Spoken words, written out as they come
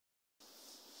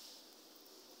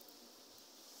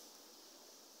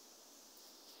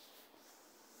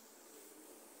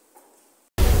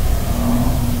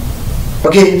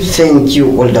Okay, thank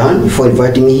you all done for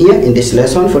inviting me here in this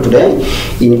lesson for today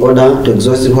in order to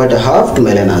exhaust what I have to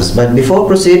my learners. But before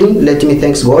proceeding, let me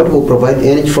thank God who provided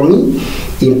energy for me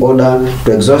in order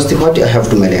to exhaust what I have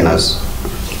to my learners.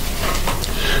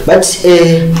 But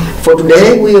for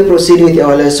today, we are proceeding with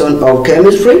our lesson of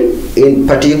chemistry, in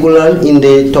particular in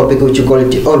the topic which we call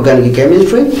it organic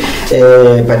chemistry.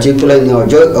 Particularly in our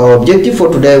objective for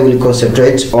today, we'll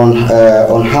concentrate on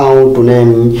how to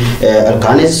name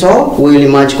alkanes. So we will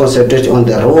much concentrate on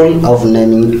the role of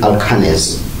naming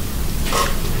alkanes.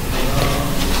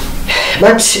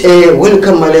 But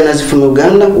welcome my learners from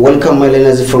Uganda, welcome my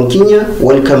learners from Kenya,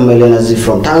 welcome my learners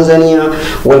from Tanzania,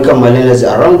 welcome my learners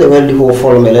around the world who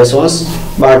follow my lessons.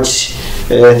 But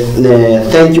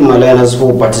thank you my learners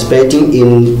for participating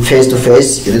in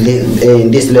face-to-face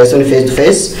in this lesson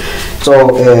face-to-face.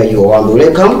 So you are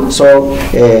welcome. So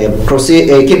proceed.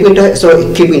 Keep in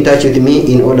touch with me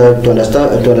in order to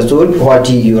understand what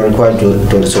you are required to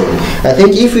understand. I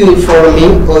think if you follow me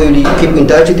or you keep in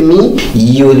touch with me,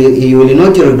 you will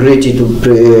not regret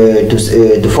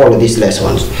to follow these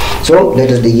lessons. So let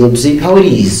us begin to see how it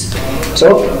is.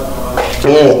 So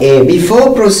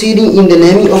before proceeding in the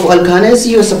naming of alkanes,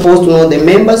 you are supposed to know the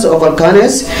members of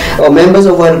alkanes or members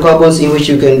of hydrocarbons in which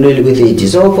you can deal with it.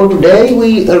 So for today,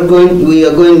 we are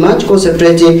going much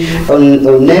concentrating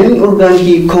on naming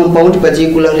organic compound,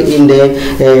 particularly in the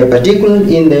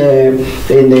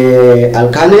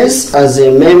alkanes as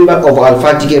a member of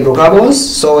aliphatic hydrocarbons.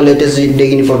 So let us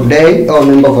begin for today. Our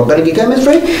member of organic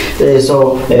chemistry.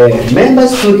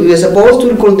 Members. We are supposed to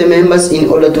recall the members in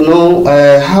order to know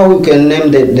how we can name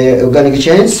the organic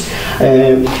chains.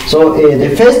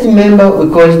 The first member we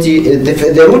call it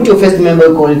the root of first member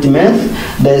we call it meth.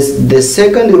 The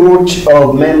second root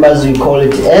of members we call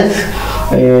it eth.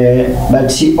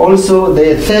 But also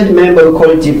the third member we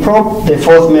call it prop, the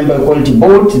fourth member we call it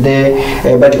bolt,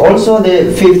 but also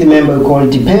the fifth member we call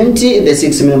it penti, the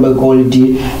sixth member we call it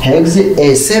hex,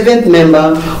 a seventh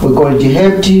member we call it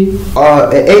hepti,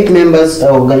 8 members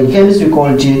of organic chemistry we call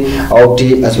it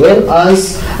octi, as well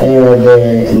as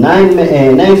the ninth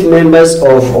members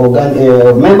of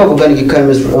organic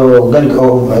chemistry,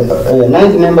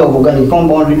 ninth member of organic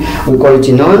compound we call it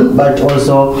non, but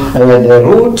also the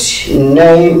root name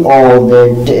of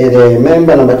the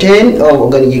member number 10 of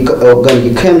organic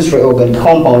chemistry, organic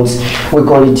compounds, we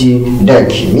call it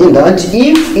DEC. Mean that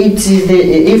if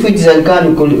it is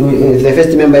alkane, the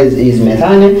first member is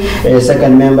methane,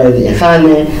 second member is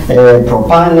ethane,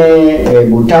 propane,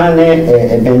 butane,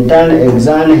 pentane,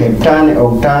 hexane, heptane,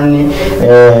 octane,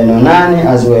 nonane,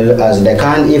 as well as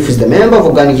decane. If it's the member of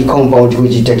organic compound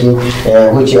which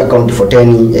account for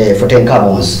 10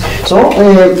 carbons. So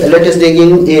let us dig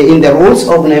in the rules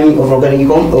of naming of organic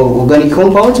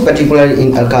compounds, particularly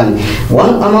in alkane.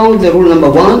 Rule number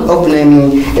one of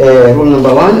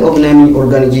naming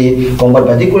organic compound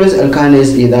particulars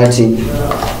alkanes is that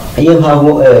you have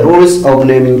rules of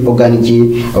naming organic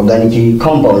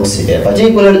compounds,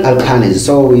 particularly alkanes.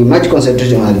 So we much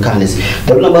concentrate on alkanes.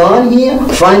 The rule number one here: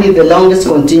 find the longest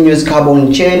continuous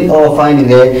carbon chain, or find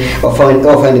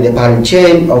the parent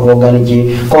chain of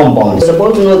organic compounds. You're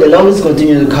supposed to know the longest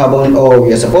continuous carbon, or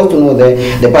you're supposed to know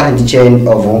the parent chain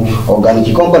of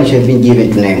organic compound which has been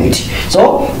given to name it.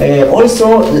 So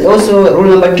also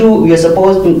rule number two: we are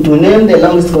supposed to name the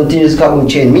longest continuous carbon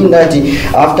chain. Mean that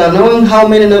after knowing how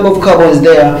many number of carbons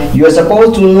there, you are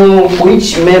supposed to know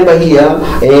which member here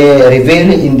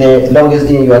reveal in your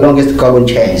longest carbon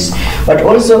chains. But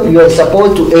also you are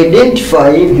supposed to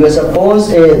identify.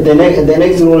 The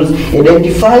next rules: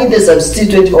 identify the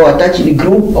substitute or attached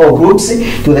group or groups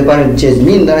to the parent chain.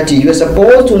 Mean that you are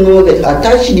supposed to know the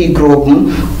attached group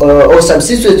or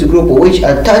substitute group which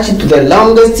attached to the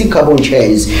longest carbon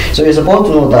chains. So you're supposed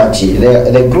to know that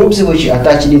the groups which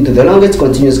attached into the longest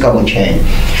continuous carbon chain.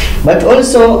 But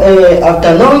also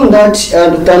after knowing that,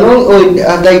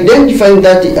 after identifying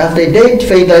that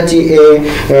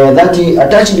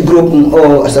attached group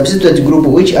or substitute group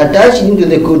which attached into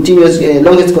the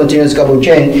longest continuous carbon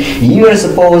chain, you are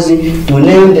supposed to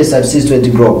name the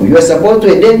substitute group. You are supposed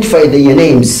to identify their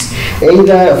names.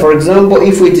 Either, for example,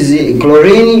 if it is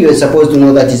chlorine, you are supposed to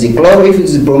know that it is chloro. If it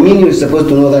is bromine, you are supposed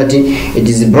to know that it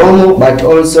is bromo. But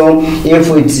also, if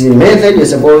it is methyl, you are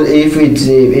supposed if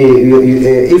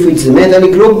it's methyl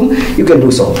group, you can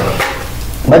do so.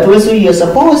 But also you are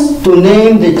supposed to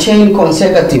name the chain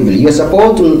consecutively. You are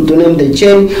supposed to name the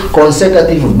chain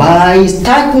consecutive by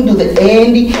starting to the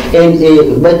end,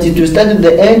 and but to start at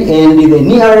the end and the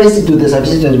nearest to the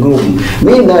subsistence group.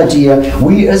 Mean that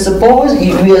we are supposed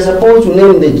to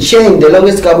name the chain, the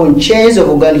longest carbon chains of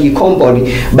organic compound,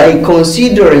 by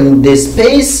considering the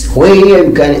space where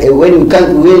you can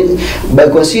by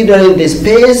considering the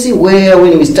space where,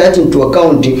 when we start to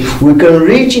account, we can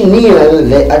reach near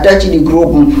the attached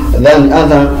group than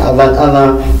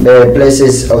other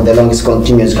places of the longest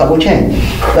continuous carbon chain.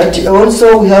 But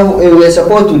also we are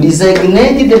supposed to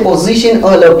designate the position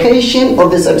or location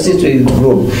of the substituent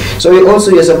group. So we are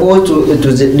supposed to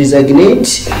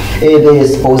designate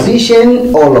the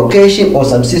position or location or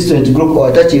substituent group or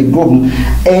attached group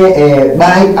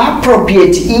by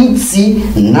appropriate its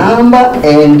number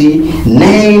and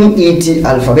name it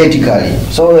alphabetically.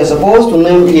 So we're supposed to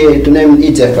name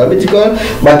it alphabetical,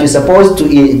 but we're supposed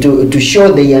to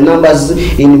show the numbers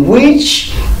in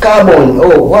which carbon,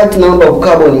 or what number of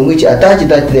carbon in which attached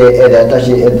that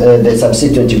the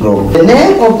substituent group. The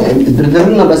name of the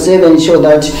rule number 7 shows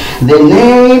that the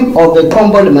name of the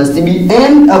compound must be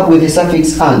end up with a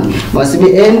suffix "an", must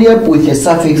be end up with a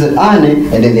suffix "an",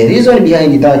 and the reason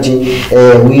behind that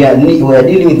we are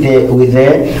dealing with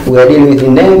the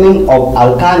naming of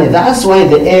alkane. That's why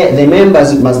the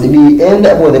members must be end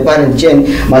up with the parent chain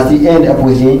must be end up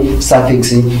with the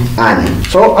suffix "an".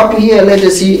 So up here, let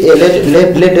us see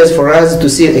for us to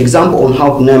see an example on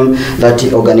how to name that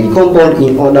organic compound,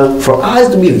 in order for us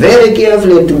to be very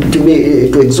careful and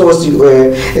to exhaust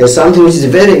something which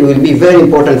will be very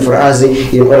important for us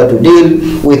in order to deal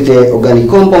with the organic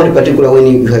compound, particularly when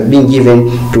you have been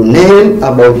given to name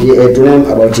about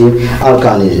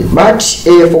alkanes. But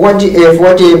for what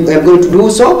I'm going to do,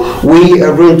 so we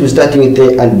are going to start with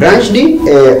the unbranched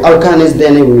alkanes,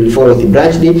 then we will follow the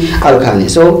branched alkanes.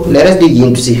 So let us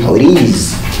begin to see how it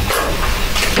is.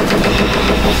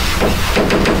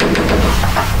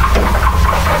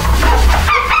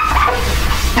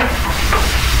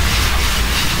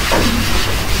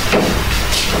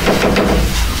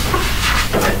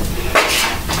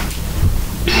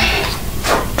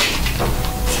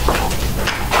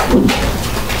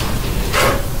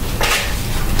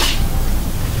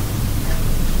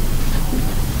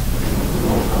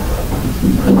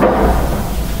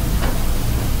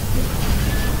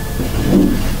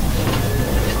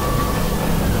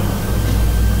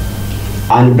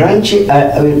 Unbranched,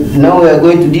 now we are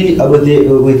going to deal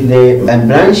with the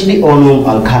unbranched onom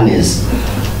alkanes.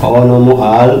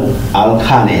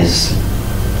 Alkanes.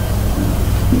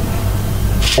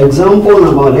 Example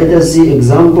number, let us see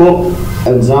example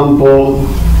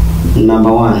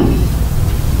number 1.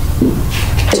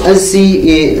 Let us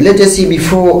see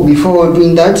before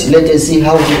doing that, let us see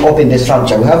how to open the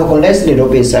structure. We have a condensed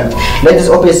open structure. Let us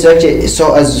open structure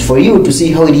so as for you to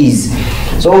see how it is.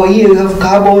 So here you have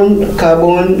carbon.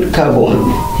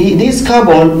 This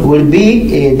carbon will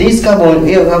be this carbon.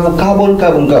 Here you have carbon.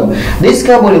 This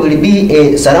carbon will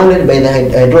be surrounded by the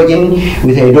hydrogen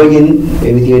with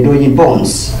hydrogen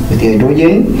bonds. With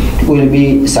hydrogen will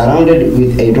be surrounded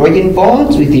with hydrogen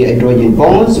bonds.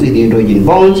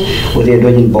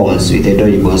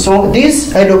 So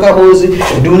these hydrocarbons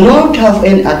do not have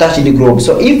any attached group.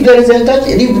 So if there is a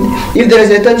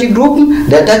attached group,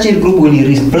 the attached group will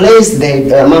replace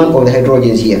the amount of the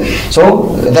hydrogens here.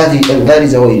 So that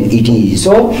is how it is.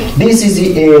 So this is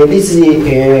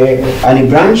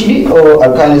unbranched or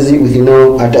alkanes with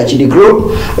no attached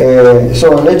group.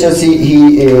 So let us see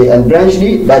he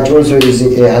unbranched, but also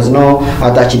has no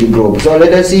attached group. So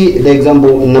let us see the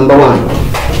example number 1.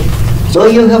 So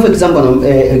you have example.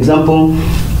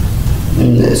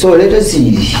 So let us see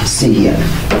here.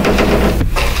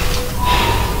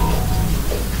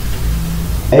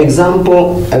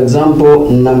 Example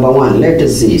number 1. Let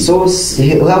us see. So we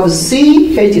have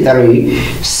CH3,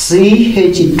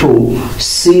 CH2,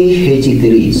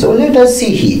 CH3. So let us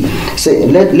see here. So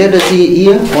let us see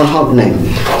here on how to name.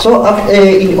 So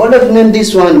in order to name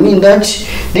this one, mean that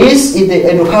this is the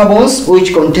hydrocarbons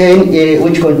which contain three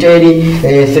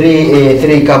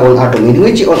carbon atoms, in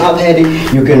which on other hand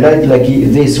you can write like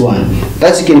this one.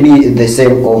 That can be the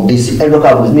same of these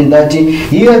hydrocarbons. Mean that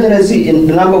here there is a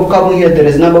number of carbon, here there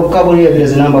is number of carbon, here there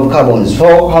is a number of carbons.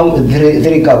 So how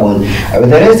three carbons? The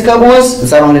rest carbons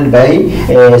surrounded by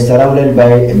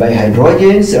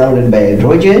hydrogen, surrounded by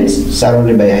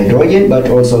hydrogen, but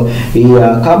also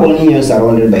here carbon here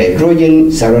surrounded by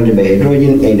hydrogen,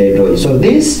 and hydrogen. So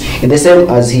this this, the same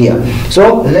as here.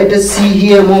 So let us see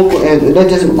here more.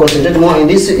 Let us concentrate more in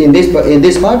this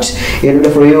part in order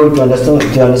for you to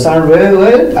understand very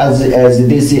well as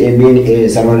this being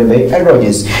surrounded by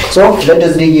hydrogens. So let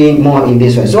us dig in more in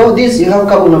this one. So this you have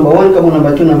carbon number 1, carbon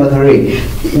number 2, number 3.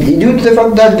 Due to the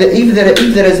fact that if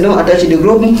there is no attached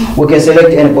group, we can select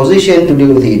any position to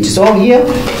deal with it. So here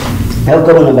have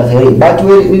carbon number 3, but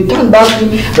we turn back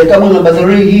the carbon number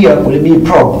 3 here will be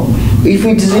prop. If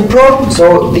it is a prop,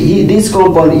 so this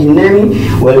compound in name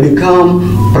will become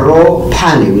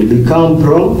propane.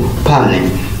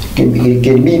 It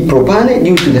can be propane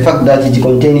due to the fact that it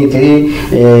contains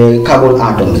 3 carbon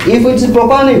atoms. If it's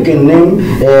propane, you can name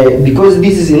because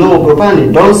this is normal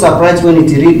propane. Don't surprise when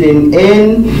it's written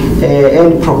N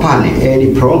propane.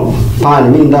 N propane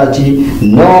mean that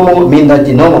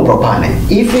normal propane.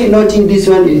 If we not in this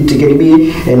one, it can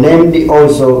be named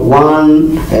also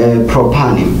 1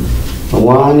 propane.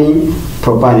 1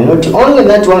 propane. Not only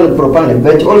that 1 propane,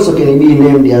 but also can be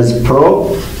named as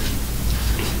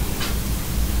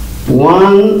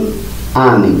one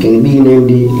and can be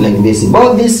named like this.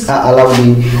 Both these are allowed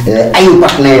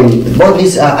IUPAC name. Both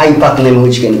these are IUPAC name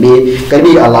which can be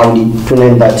allowed to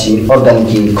name that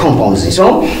organic compounds.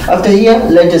 So after here,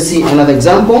 let us see another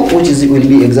example, which will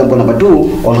be example number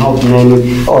 2 on how to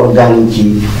name organic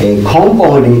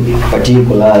compound,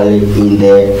 particularly in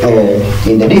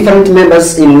the different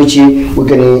members in which we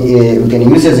can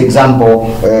use as example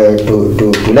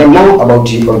to learn more about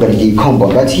organic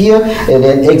compound. But here,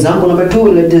 the example number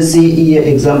 2, let us see here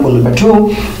example number 2.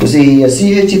 You see here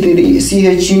CH3,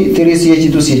 CH2,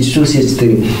 CH2,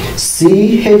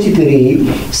 CH3,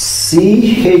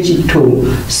 CH2,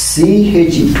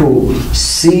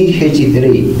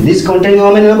 CH3. This contains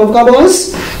how many number of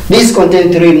carbons? This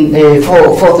contains 4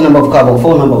 number of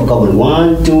carbon.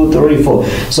 1, 2, 3, 4.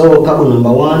 So carbon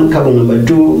number 1, carbon number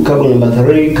 2, carbon number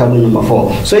 3, carbon number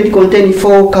 4. So it contains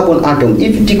 4 carbon atoms.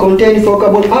 If it contains 4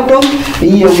 carbon atoms,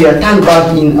 here we are turned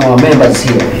back in our members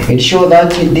here. It shows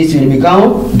that this will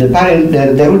become the parent,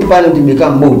 the root parent will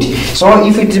become but. So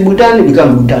if it's butane, it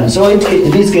becomes butane. So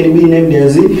this can be named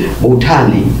as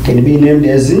butane. Can be named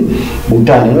as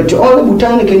butane. Not all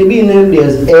butane can be named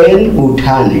as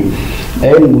N-butane.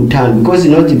 N-butane because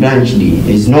it's not branched,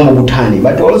 it's normal butane,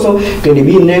 but also can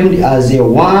be named as a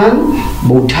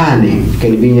 1-butane.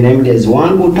 Can be named as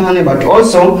 1-butane, but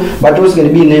also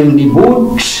can be named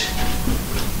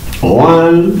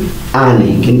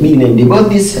but-1-ane. Can be named. Both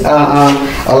these are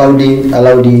allowed name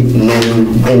of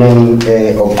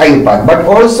IUPAC. But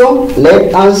also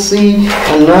let us see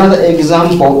another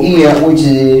example here, which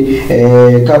is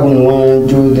carbon 1,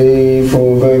 2, 3,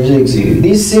 4, 5, 6.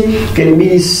 This can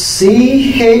be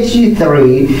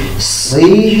CH3,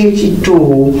 CH2,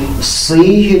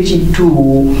 CH2,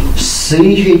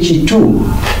 CH2,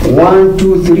 1,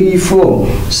 2, 3, 4,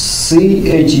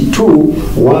 CH2,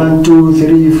 1, 2,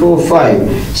 3, 4, 5,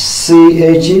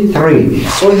 CH3.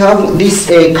 So we have this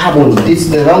carbon. This is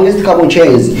the longest carbon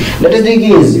chains. Let us dig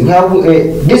in. We have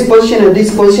this position and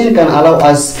this position can allow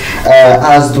us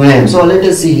to name. So let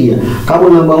us see here.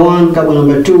 Carbon number 1, carbon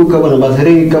number 2, carbon number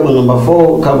 3, carbon number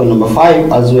 4, carbon number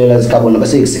 5, as well as carbon number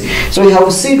 6. So we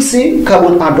have 6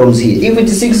 carbon atoms here. If it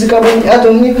is 6 carbon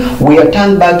atoms here, we are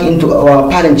turned back into our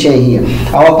parent chain here.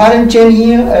 Our parent chain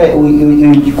here,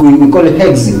 we call it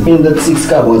hex, in that 6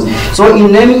 carbons. So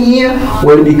in naming here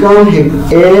will become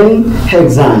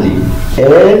N-hexane.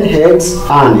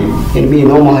 N-hexane can be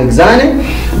normal hexane,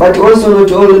 but also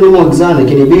not only normal hexane,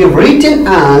 can be written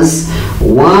as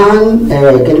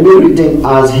can be written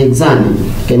as hexane.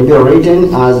 Can be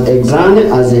written as hexane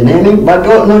as a naming, but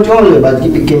not only, but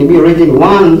it can be written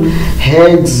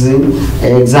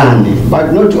 1-hexane.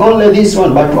 But not only this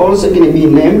one, but also can be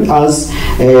named as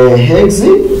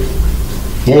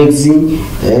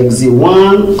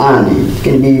Hex1-ane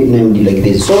can be named like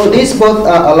this. So these both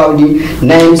are allowed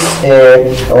names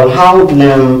on how to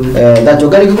name that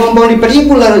organic compound,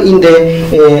 particularly in the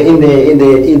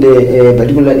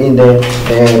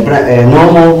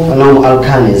normal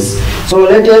alkanes. So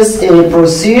let us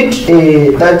proceed.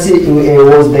 That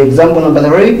was the example number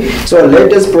 3. So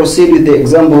let us proceed with the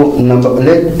example number.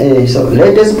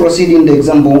 Let us proceed in the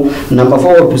example number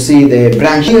 4 to see the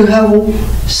branch. Here you have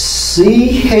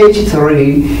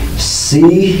CH3,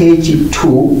 CH2,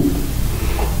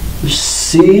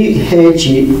 CH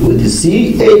with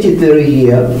CH3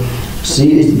 here,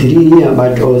 CH3 here,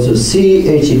 but also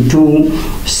CH2,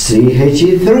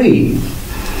 CH3.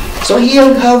 So here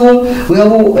we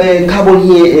have carbon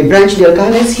here, branched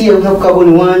alkanes. Here we have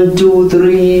carbon 1, 2,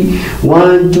 3,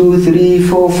 1, 2, 3,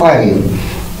 4,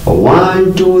 5.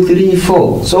 1, 2, 3,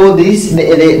 4. So this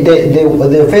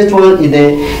the first one is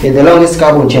the longest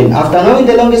carbon chain. After knowing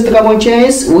the longest carbon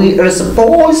chains, we are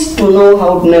supposed to know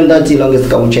how to name that longest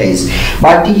carbon chains.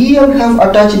 But here we have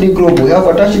attached group. We have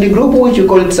attached group, which we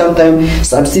call it sometimes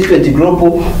substituent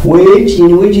group,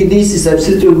 in which this is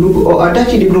substituent group or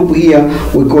attached group. Here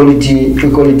we call it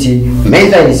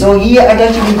methyl. So here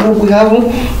attached group we have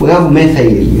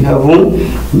methyl. We have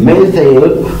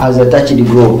methyl as attached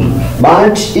group,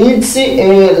 but its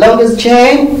longest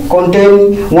chain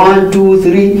contain 1, 2,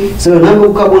 3. So number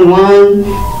of carbon 1,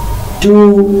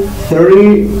 2,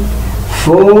 3,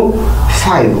 4,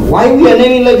 5. Why we are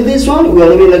naming like this one? We are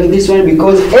naming like this one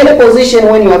because any position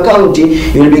when you are counting,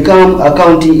 you will become a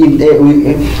counting.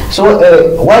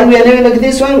 Why we are naming like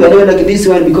this one? We are naming like this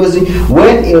one because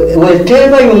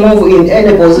whenever you move in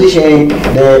any position,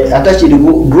 the attached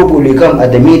group will become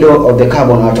at the middle of the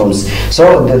carbon atoms.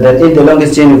 So that is the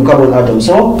longest chain of carbon atoms.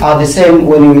 So are the same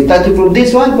when you start from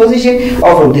this one position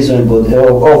or from this one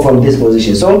or from this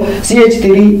position. So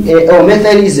CH3 or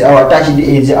methyl is our attached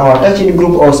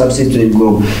group or substituent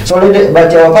group. So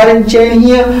but our parent chain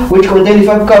here, which contains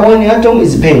 5 carbon atom,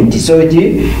 is pent. So it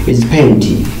is pent.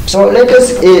 So let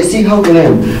us see how to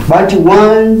name. But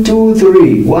 1, 2,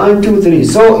 3, 1, 2, 3.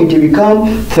 So it will become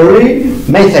 3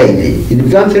 methyl. It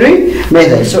becomes 3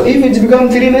 methyl. So if it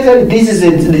becomes 3 methyl, this is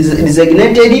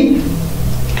designated.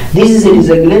 This is a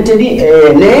designated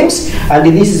names, and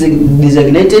this is a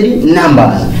designated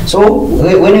numbers. So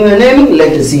when you are naming,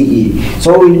 let us see it.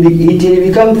 So it will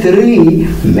become 3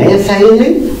 methyl,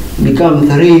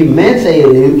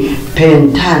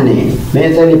 pentane,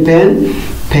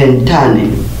 pentane.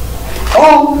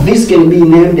 Or this can be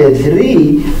named as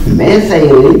 3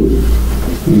 methyl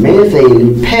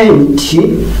pent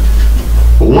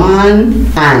 1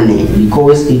 ane,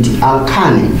 because it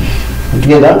alkane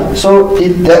together. So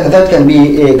that can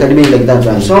be like that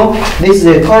one. So this is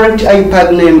a correct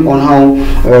IPAC name on how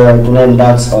to name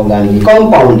that organic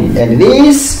compound. And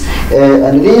this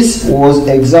was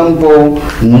example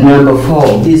number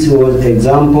 4. This was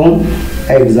example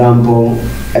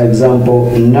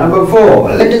number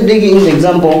 4. Let us dig into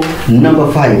example number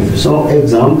 5. So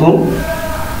example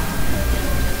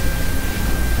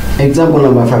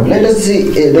number 5. Let us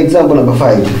see the example number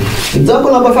 5.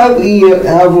 Example number 5, we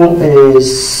have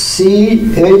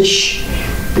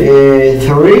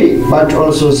CH3, but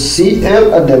also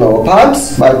Cl at the lower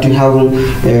parts, but we have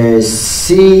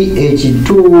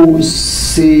CH2,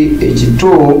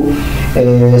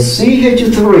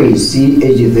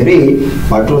 CH3,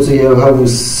 but also you have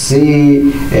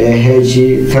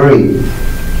CH3.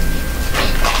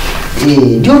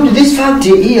 Due to this fact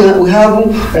here, we have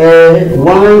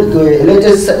let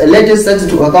us start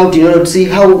to account in order to see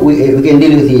how we can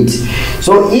deal with it.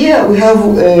 So here we have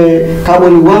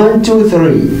carbon 1, 2,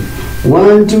 3.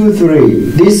 1, 2, 3.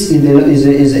 This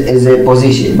is a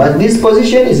position, but this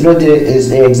position is not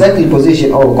exactly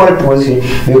position or correct position,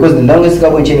 because the longest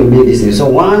carbon chain will be this. So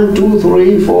 1, 2,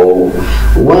 3, 4.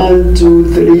 1,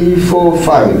 2, 3, 4,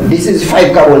 5. This is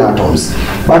 5 carbon atoms.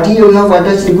 But here we have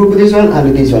attached group, this one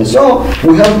and this one. So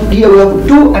we have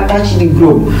 2 attached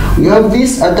group. We have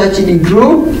this attached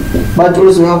group, but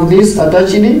also have this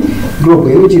attached group,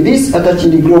 which this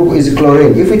attached group is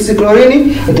chlorine. If it's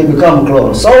chlorine, it will become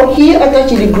chlor. So here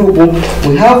attached group,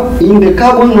 we have in the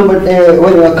carbon number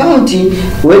when we are counting,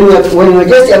 when we are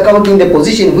just accounting the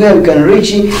position where we can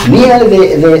reach near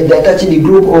the attached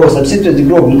group or substituent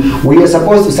group, we are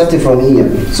supposed to start from here.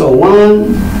 So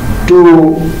 1,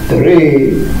 2,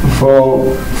 3,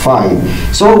 4,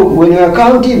 5. So when you are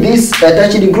counting, this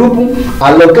attached group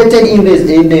are located in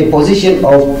the position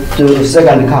of the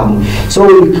second carbon. So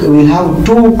we have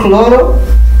 2 chloro,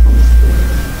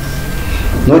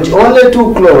 not only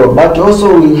 2 chloro, but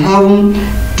also we have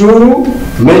 2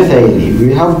 methyl.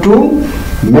 We have 2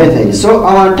 methyl. So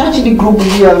our attached group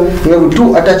here, we have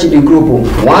 2 attached group,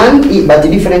 one but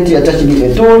different attached,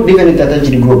 2 different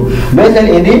attached group, methyl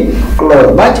and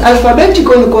chloro. But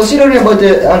alphabetical, considering about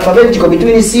the alphabetical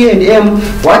between C and M,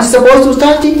 what's supposed to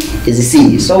start is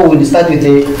C. So we'll start with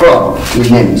the chloro in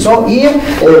name. So here,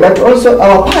 but also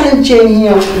our parent chain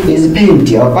here is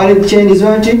pent. Our parent chain is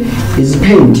what? Is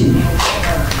pent.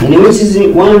 And which is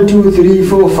 1, 2, 3,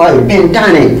 4, 5,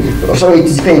 pentane. So it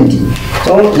is pent.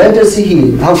 So let us see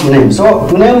here how to name. So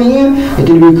to name here, it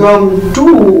will become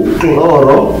 2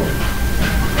 chloro,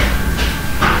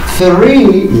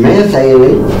 3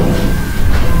 methyl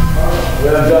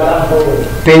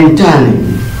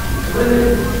pentane.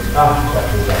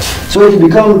 So it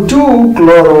becomes 2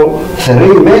 chloro,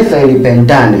 3 methyl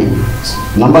pentane.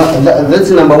 That's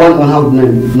number one on how to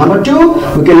name. Number two,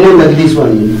 we can name like this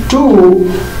one: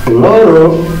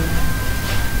 2-chloro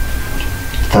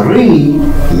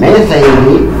 3-methyl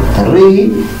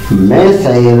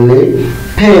 3-methyl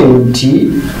penti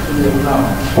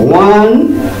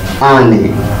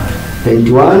 1-ane.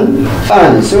 21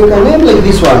 and so we can name like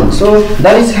this one. So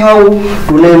that is how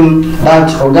to name that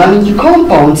organic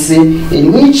compounds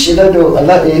in which that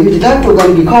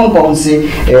organic compounds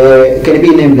can be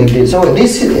named like this. So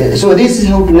this is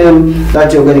how to name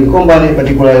that organic compound,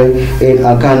 particularly in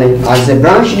alkane as a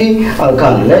branched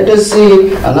alkane. Let us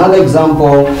see another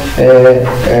example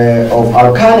of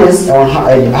alkanes on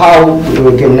how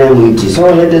we can name it. So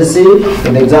let us see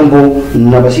in the example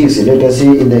number 6. Let us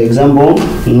see in the example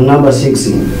number 6.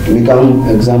 Become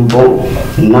example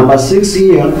number 6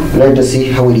 here. Let us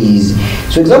see how it is.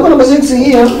 So example number 6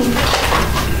 here,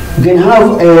 we can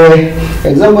have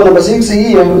example number 6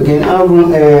 here. We can have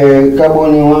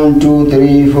carbon 1, 2,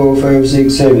 3, 4, 5,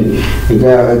 6, 7. We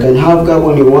can have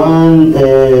carbon 1,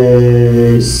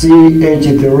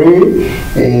 CH3,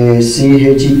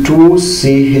 CH2,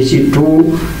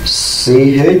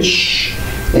 CH,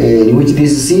 in which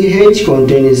this CH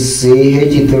contains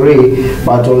CH3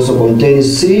 but also contains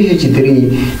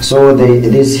CH3, so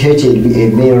this H will be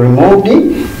removed,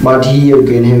 but here you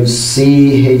can have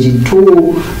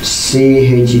CH2, C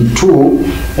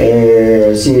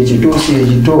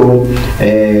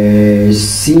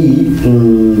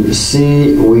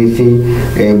with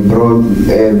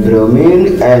bromine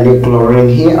and chlorine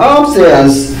here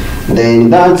upstairs. Then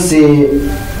that's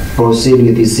proceed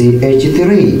with the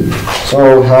CH3.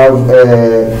 So have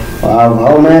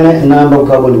how many number of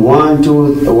carbon? 1,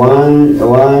 2,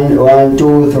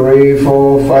 3,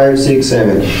 4, 5, 6,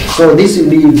 7. So this will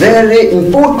be very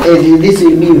important. This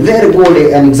will be very good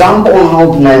an example on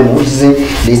how to name, which is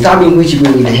the step in which we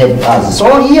will help us.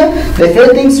 So here the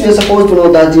first things we are supposed to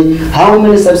know that how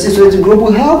many substituent group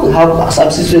we have. We have a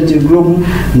substituent group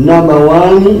number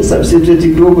 1,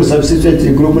 substituent group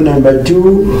number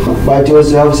 2, but we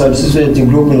also have substituent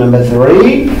group number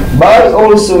 3, but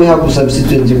also we have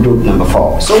substituent group number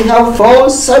 4. So we have 4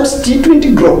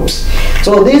 substituent groups.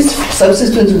 So this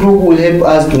substituent group will help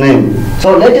us to name.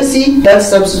 So let us see that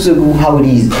substituent group how it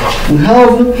is. We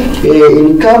have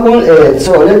in carbon.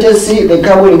 So let us see the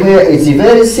carbon here. It's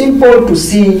very simple to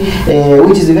see,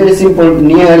 which is very simple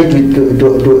nearly to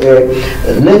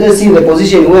let us see the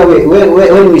position where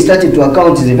when we started to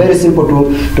account. It's very simple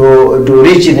to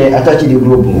reach the attached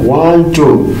group 1,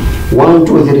 2. 1,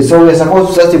 2, 3. So we are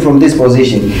supposed to start from this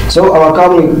position. So our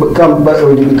carbon will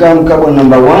become carbon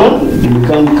number 1. It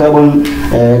become carbon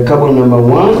number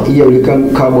 1. Here we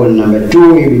become carbon number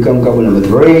 2. Here become carbon number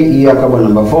 3. Here carbon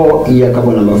number 4. Here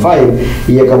carbon number 5.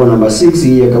 Here carbon number 6.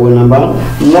 Here carbon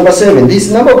number 7. This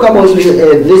number of carbons,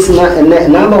 this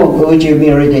number which will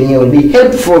be written here will be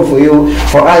helpful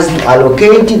for us to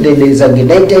allocate the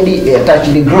designated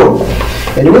attached group.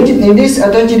 And in this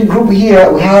attached group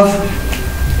here we have.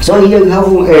 So here we have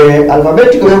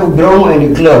alphabetically we have bromo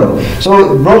and chloro.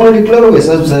 So bromo and chloro we are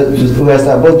supposed to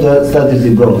start with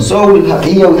the bromo. So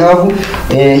here we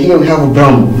have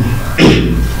bromo.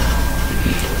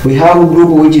 We have a group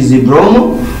which is the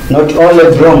bromo, not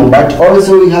only bromo, but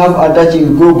also we have attached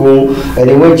group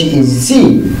which is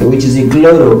C, which is the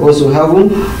chloro. Also have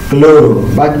chloro.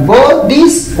 But both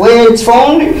this where it's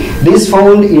found, this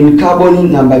found in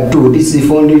carbon number 2. This is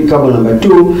found in carbon number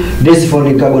 2. This is found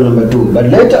in carbon number 2. But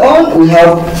later on we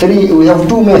have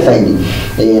 2 methyl.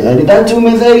 And that 2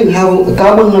 methyl we have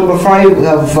carbon number 5. We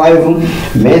have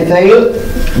 5 methyl.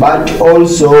 But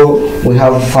also we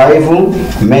have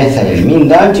 5 methyl, mean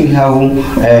that you have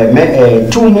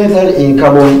 2 methyl in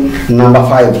carbon number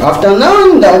 5. After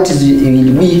knowing that, it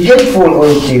will be helpful or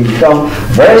it will become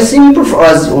very simple for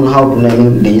us on how to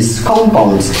name these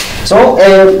compounds. So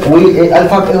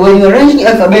when you're arranging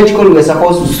alphabetical, we are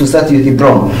supposed to start with the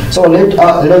bromo. So let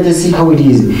us see how it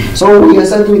is. So we are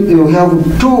starting. We have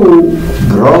 2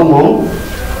 bromo,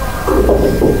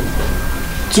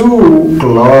 2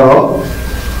 chloro,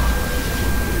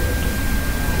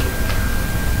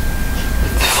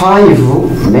 5,5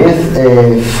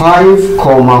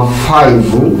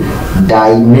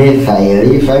 dimethyl.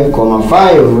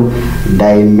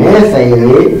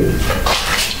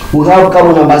 We have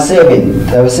carbon number 7.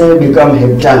 The 7 become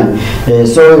heptane.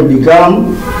 So it will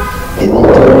become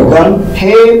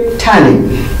heptane.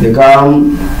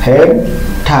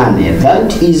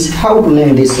 That is how to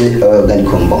name this organic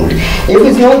compound. If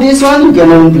it's not this one, you can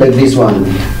name like this one: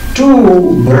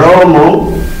 2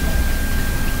 bromo,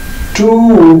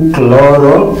 2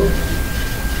 chloro,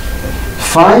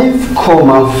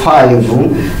 5,5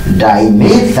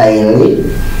 dimethyl,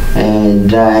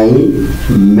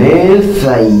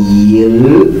 dimethyl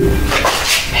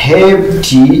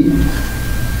hepty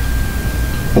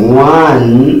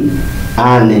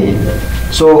 1-ane.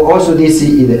 So also this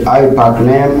is the IUPAC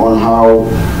name on how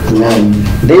to name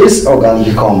this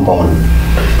organic compound.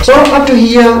 So up to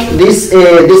here, this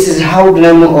is how to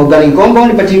name organic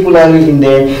compound, particularly in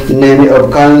the name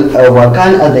of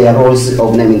alkane, and there are roles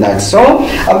of naming that. So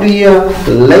up to here,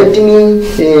 let me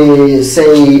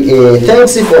say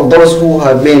thanks for those who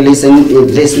have been listening to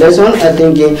this lesson. I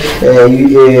think it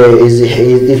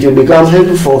will become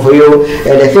helpful for you,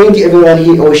 and I think everyone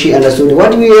he or she understood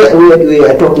what we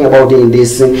are talking about in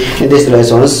these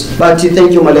lessons. But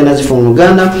thank you, my learners from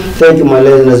Uganda. Thank you, my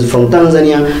learners from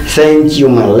Tanzania. Thank you,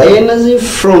 my learners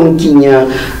from Kenya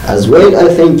as well. I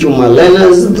thank you, my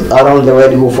learners around the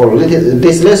world who follow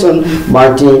this lesson.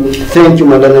 But thank you,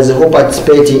 my learners who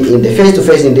participated in the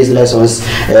face-to-face in these lessons.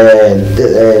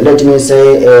 Let me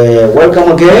say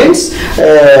welcome again.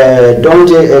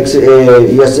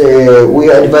 We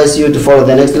advise you to follow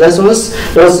the next lessons.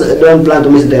 Don't plan to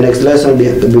miss the next lesson,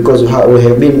 because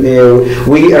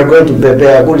we are going to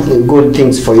prepare good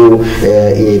things for you,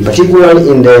 particularly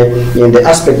in the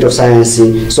aspect of science.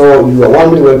 So you are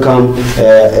warmly welcome.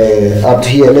 Up to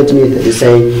here, let me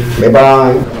say bye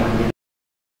bye.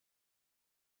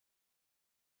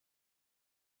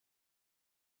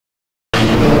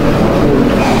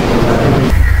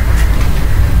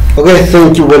 Okay,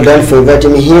 thank you. Well done for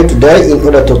inviting me here today in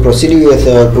order to proceed with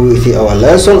our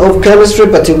lesson of chemistry,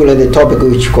 particularly the topic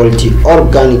which is called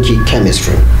organic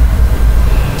chemistry.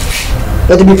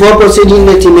 But before proceeding,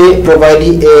 let me provide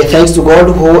thanks to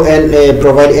God who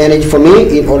provide energy for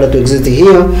me in order to exist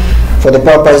here for the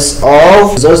purpose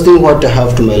of exhausting what I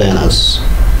have to my learners.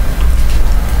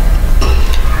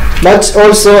 But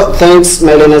also thanks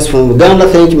my learners from Uganda,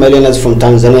 thank you my learners from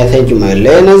Tanzania, thank you my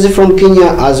learners from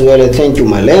Kenya as well, thank you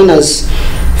my learners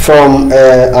from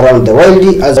around the world,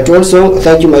 but also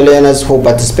thank you my learners who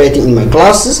participating in my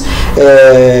classes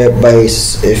by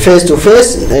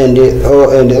face-to-face, and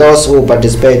those who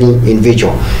participating in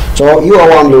virtual. So you are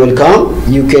warmly welcome.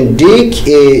 You can dig,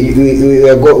 we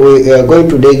are going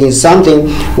to dig in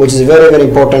something which is very, very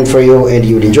important for you, and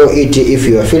you will enjoy it if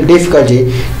you feel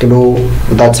difficulty to do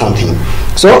that something.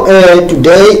 So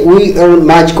today we are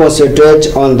much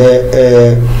concentrate on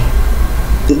the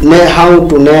how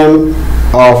to name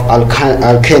of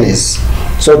alkanes.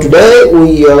 So today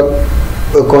we are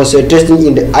concentrating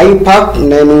in the IUPAC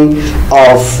naming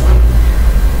of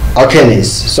alkanes.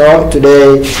 So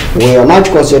today we are much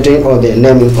concentrating on the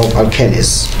naming of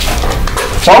alkanes.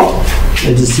 So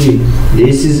let's see.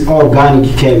 This is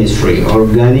organic chemistry.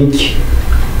 Organic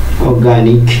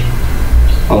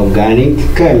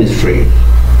chemistry.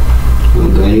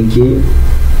 Organic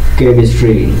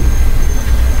chemistry.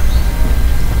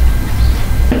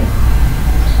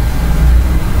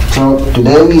 So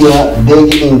today we are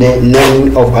digging in the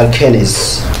naming of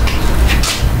alkanes.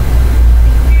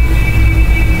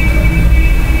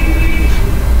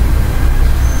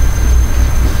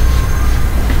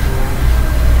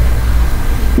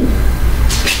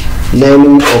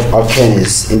 Naming of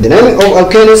alkanes. In the naming of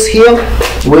alkanes here,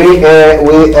 we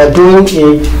are doing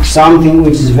something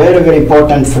which is very, very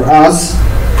important for us,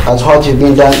 as what has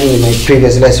been done in my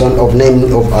previous lesson of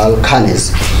naming of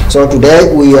alkanes. So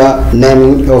today we are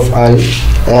naming of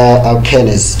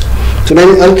alkanes. To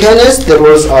name alkanes, the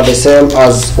rules are the same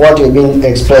as what have been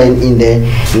explained in the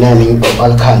naming of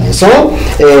alkanes. So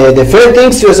the first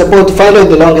things you are supposed to find out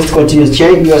the longest continuous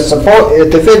chain.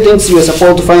 The first things you are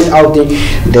supposed to find out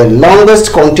the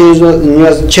longest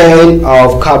continuous chain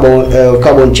of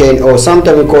carbon chain, or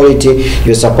sometimes we call it.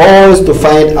 You're supposed to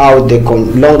find out the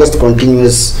longest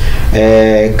continuous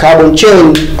carbon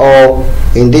chain, or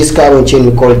in this carbon chain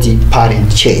we call it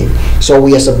parent chain. So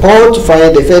we are supposed to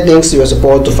find the first things you are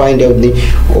supposed to find out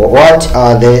what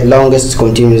are the longest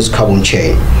continuous carbon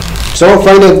chain. So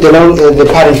find out the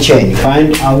parent chain.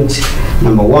 Find out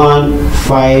number one.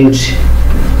 Find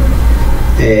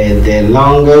the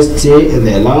longest.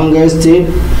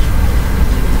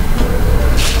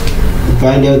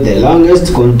 Find out the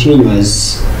longest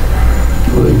continuous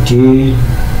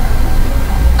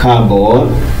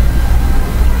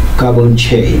carbon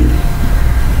chain,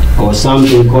 or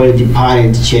something called the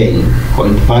parent chain,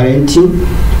 parent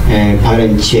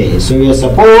chain. So we are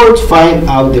supposed to find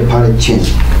out the parent chain.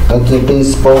 That's the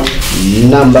principle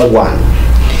number one.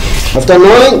 After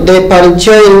knowing the parent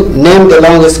chain, name the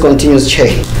longest continuous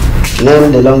chain.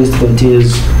 Name the longest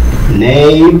continuous.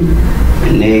 Name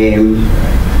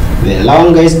the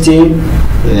longest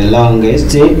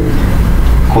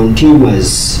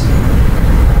continuous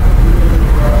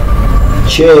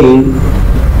chain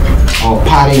or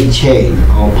parent chain,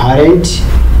 or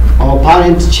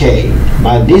parent chain.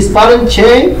 But this parent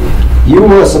chain, you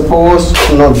were supposed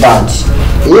to know that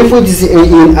if it is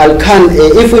in alkane,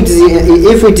 if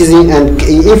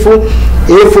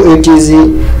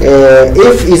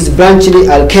it's branchly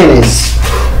alkanes,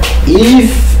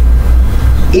 if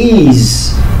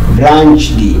is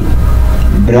branchly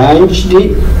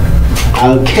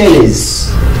alkanes,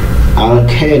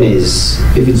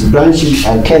 if it's branchly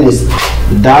alkanes,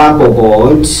 double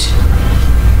bonds,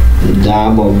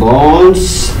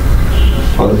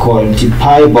 or called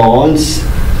pi bonds,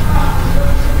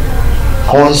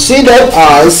 considered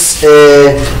as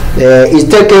is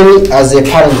taken as a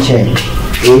parent chain,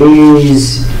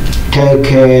 is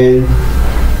taken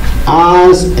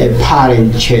as a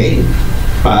parent chain.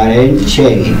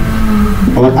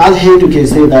 On the other hand, you can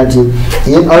say that in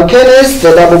Alkenes,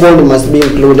 the double bond must be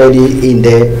included in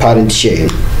the parent chain.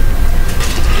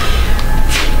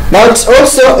 But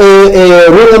also,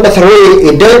 rule number 3,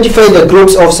 identify the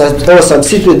groups of or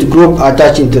substituent group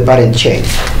attaching to the parent chain.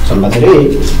 So number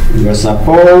 3, you are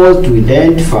supposed to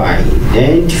identify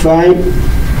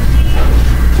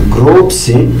groups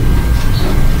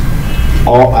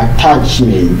or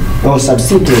attachment or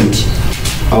substituent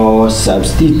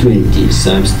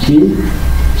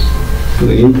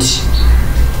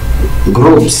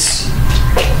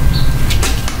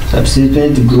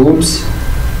groups,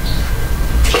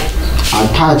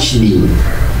 attached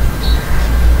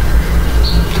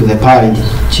to the parent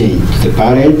chain,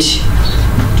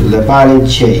 to the parent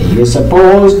chain. You're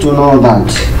supposed to know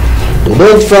that, to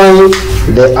identify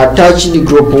the attached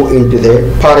group into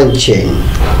the parent chain.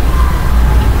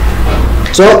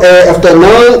 So after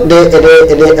knowing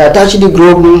the attached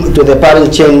group to the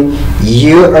parent chain,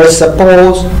 you are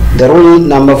supposed, the rule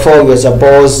number 4, you are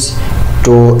supposed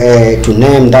to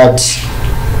name that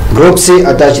groups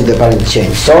attached to the parent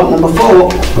chain. So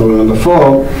rule number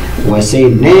 4, we say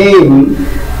name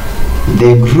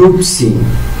the groups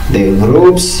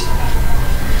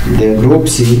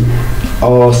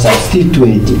or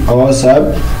substituent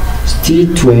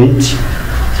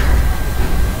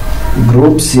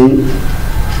groups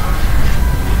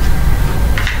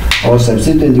or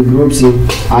substituent groups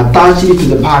attached to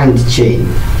the parent chain,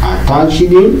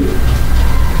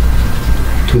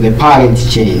 to the parent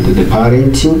chain.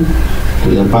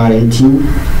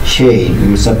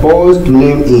 You're supposed to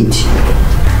name it.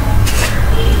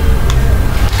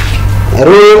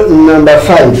 Rule number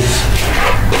 5.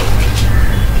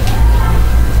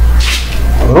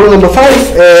 Rule number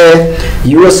 5.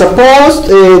 You are supposed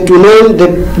to name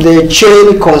the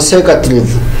chain consecutive.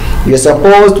 You are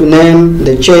supposed to name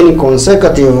the chain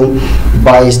consecutive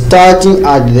by starting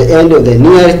at the end of the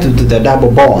nearest to the double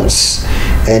bonds,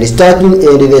 and starting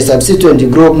in the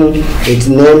substituent group, it's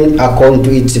named according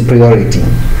to its priority.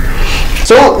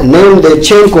 So name the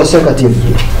chain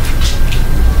consecutively.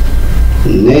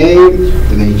 Name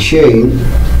the chain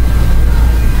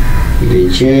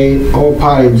or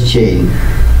parent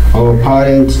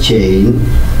chain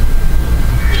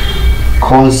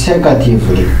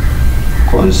consecutively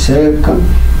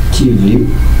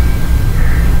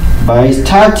by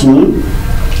starting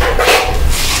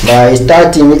at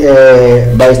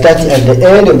the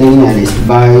end of the nearest,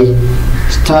 by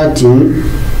starting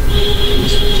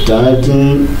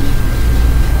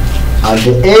at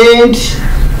the end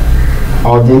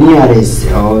of the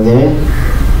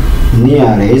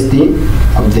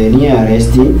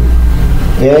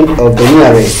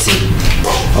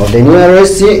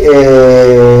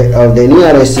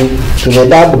nearest to the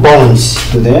double bonds,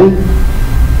 to the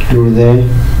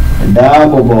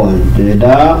double bonds,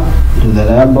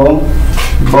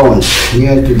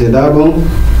 near to the double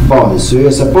bonds. So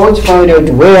you're supposed to find out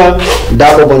where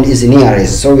double bond is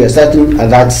nearest. So we are starting at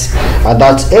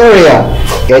that area,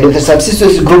 and the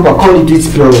substituent group according to its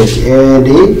priority, and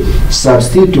the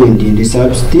substituent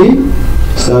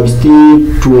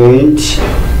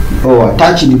or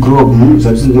attached group,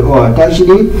 substituent or attached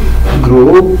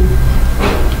group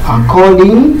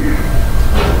according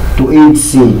to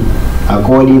its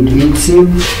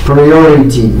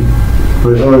priority,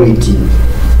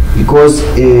 because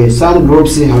some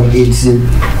groups have its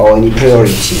own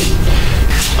priority.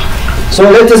 So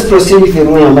let us proceed with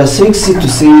rule number 6 to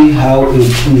see how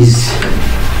it is.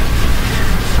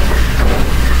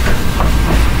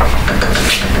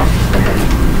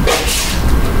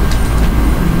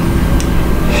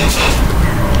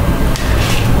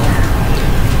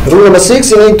 Rule number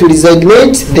 6, you need to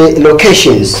designate the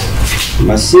locations.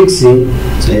 Number 6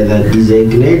 says that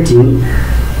designating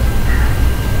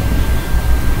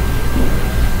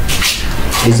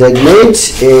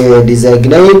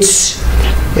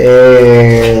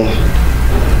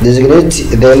designate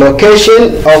the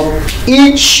location of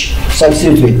each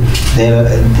substituent.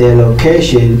 The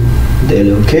location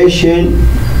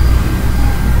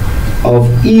of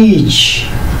each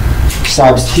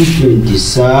substituent.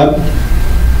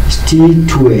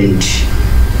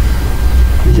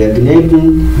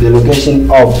 Designating the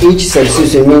location of each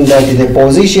substituent means that the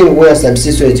position where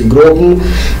substituent group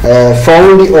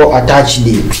found or attached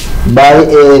by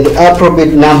the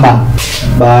appropriate number,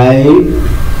 by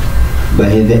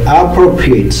the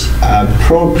appropriate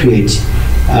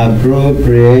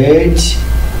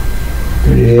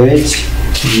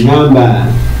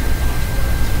number,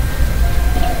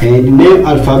 and name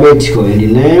alphabetical,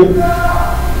 and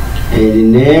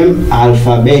name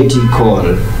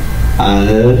alphabetical,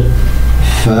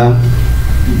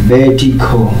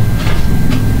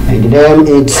 and then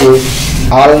it's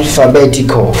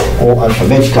alphabetical or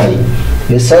alphabetically.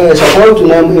 Let's say you're supposed to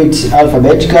name it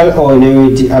alphabetical or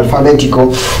name it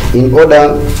alphabetical in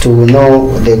order to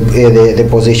know the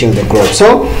position of the group.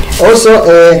 So also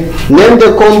name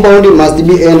the compound must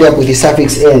be ended up with the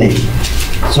suffix "n".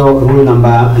 So rule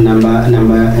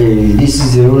this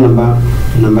is rule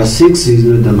number 6 is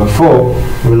not number 4.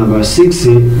 Rule number 6,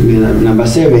 number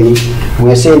 7. We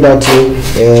are saying that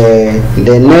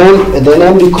the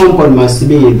named compound must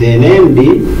be the named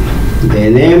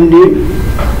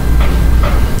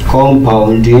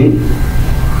compound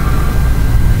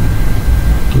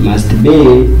must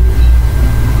be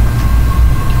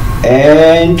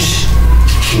and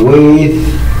with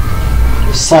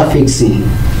suffixing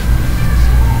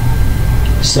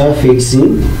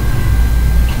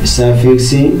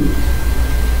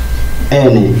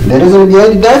 "n". The reason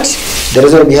behind that, is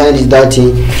that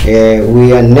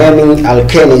we are naming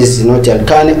alkanes, not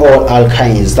alkane or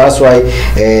alkynes. That's why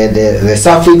the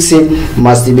suffix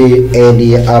must be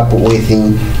ended up with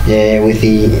the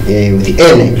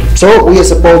 "n". So we are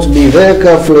supposed to be very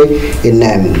careful in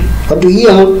naming. But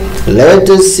here, let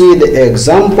us see the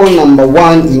example number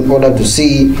 1 in order to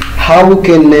see how we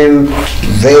can name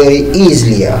very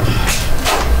easily.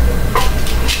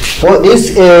 For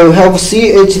this, we have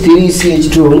CH3,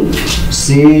 CH2,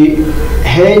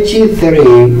 CH3,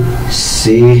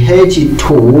 CH2,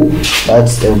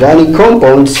 that's the organic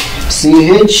compounds,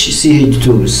 CH,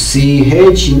 CH2,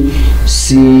 CH,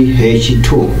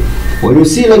 CH2. When you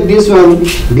see like this one,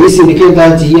 this indicates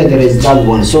that here there is double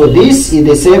bond. So this is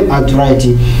the same as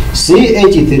writing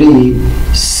CH3,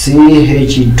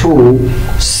 CH2,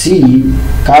 C,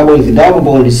 carbon with double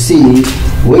bond C,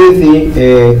 with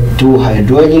the 2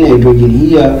 hydrogen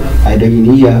here,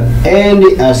 and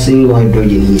a single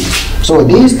hydrogen here. So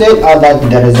these things are that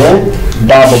there is a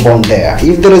double bond there.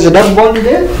 If there is a double bond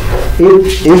there,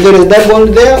 if there is double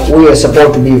bond there, we are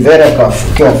supposed to be very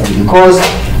careful, because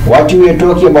what we are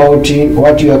talking about,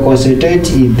 what you are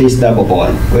concentrating is this double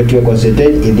bond. What you are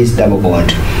concentrating is this double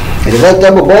bond. And that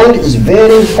double bond is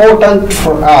very important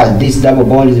for us. This double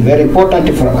bond is very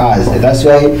important for us. That's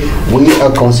why we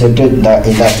are concentrating in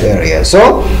that area.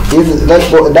 So if that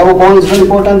double bond is very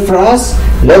important for us,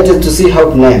 let us to see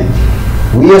how to name.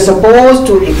 We are supposed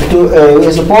to write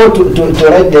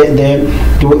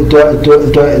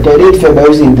to identify by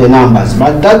using the numbers,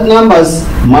 but that numbers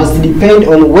must depend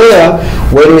on where,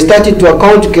 when we started to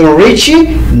account, you can reach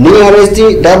nearest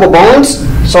double bonds.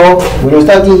 So when we're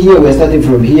starting here, we're starting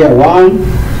from here 1,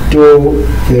 2,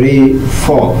 3,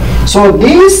 4. So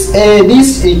this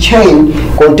chain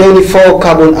contains 4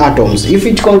 carbon atoms. If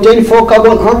it contains 4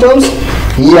 carbon atoms,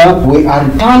 here we are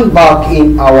turned back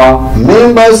in our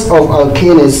members of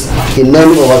alkenes. In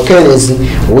name of alkenes,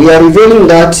 we are revealing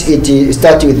that it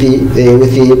starts with the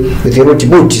root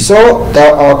boot. So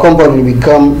that our compound will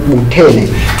become butane.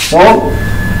 So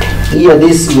here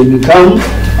this will become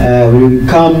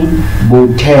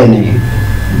butane.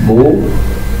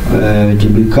 To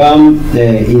become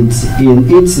in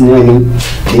its name,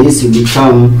 this will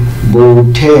become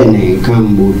butane.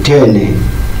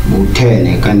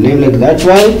 Butane. Can name like that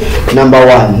one. Number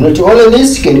 1. Not only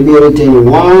this can be written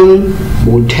 1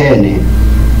 butane,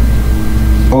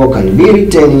 or can be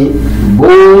written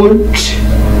but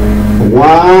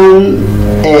 1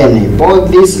 N. Both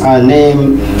these are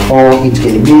named, or it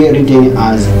can be written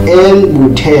as N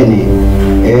butane.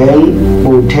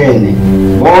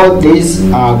 Both these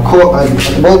are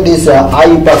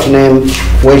IUPAC name,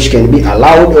 which can be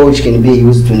allowed or which can be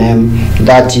used to name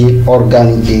that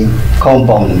organic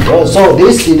compound. So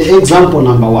this is the example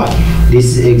number 1.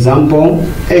 This is example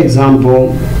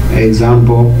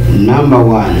number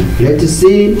 1. Let's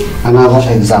see another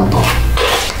example.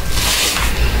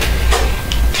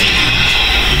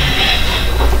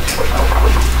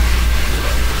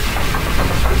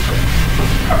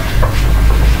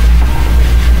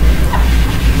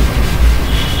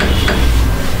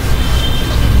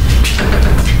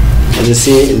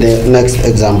 see the next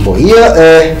example. Here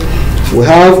we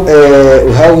have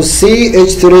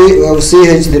CH3, we have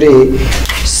CH3,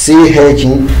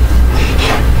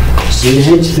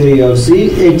 CH3 of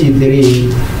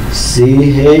CH3,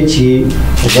 CH,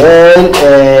 then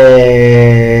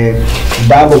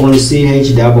double bond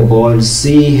CH, double bond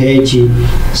CH,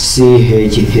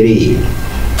 CH3.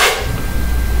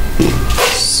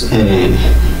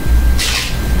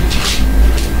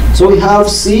 So we have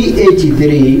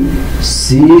CH3,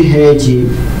 CH,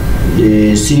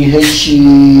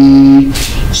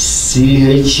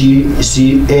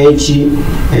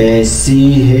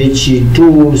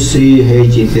 CH2,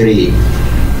 CH3.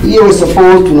 Here we're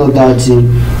supposed to know that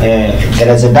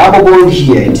there is a double bond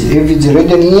here. If it's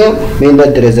written here, means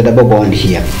that there is a double bond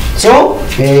here. So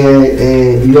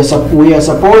we are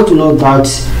supposed to know that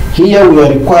here we are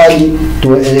required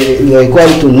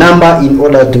to number in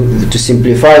order to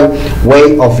simplify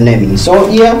way of naming. So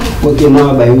here we can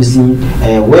number by using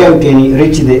where we can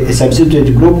reach the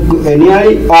substituent group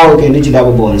nearly, or we can reach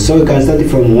double bond. So we can start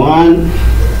from 1,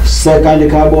 second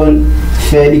carbon,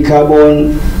 third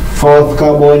carbon, fourth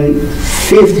carbon,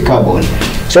 fifth carbon.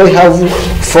 So we have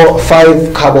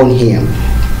 5 carbon here.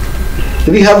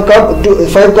 We have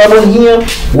 5 carbon here.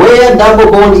 Where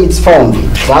double bond is formed?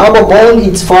 Double bond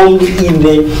is formed in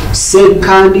the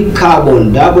second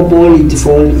carbon. Double bond is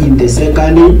formed in the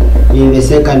second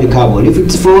carbon. If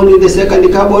it's formed in the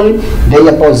second carbon,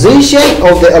 the position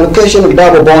of the allocation of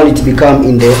double bond it become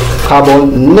in the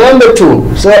carbon number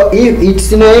 2. So if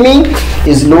its naming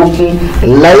is looking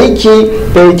like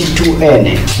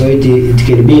pent2n, so it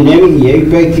can be naming here. You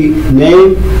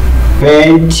name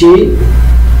pent2n.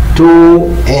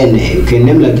 You can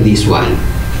name like this one,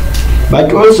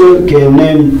 but also you can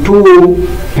name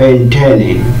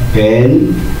 2-pentene,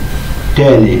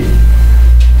 pentene.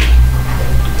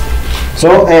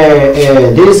 So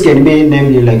this can be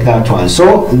named like that one.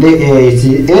 So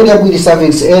it end up with the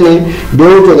suffix n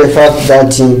due to the fact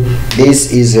that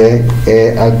this is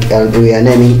we are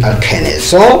naming Alkanes.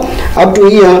 So up to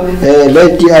here,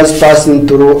 let us passing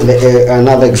through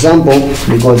another example,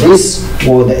 because this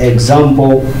was the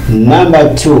example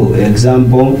number 2.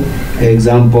 Example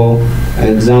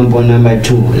number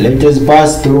 2. Let us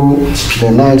pass through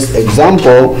the next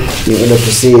example in order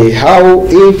to see how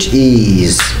it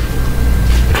is.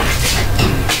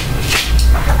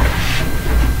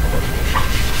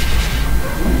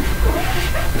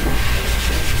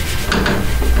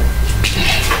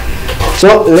 So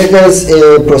let us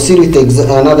proceed with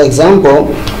another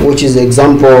example, which is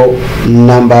example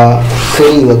number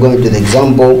 3. We're going to the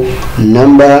example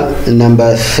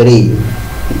number 3.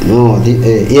 No,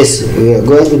 yes, we are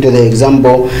going into the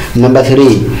example number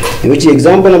 3. Which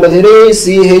example number 3?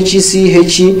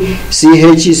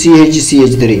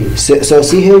 CH3. So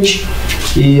CH,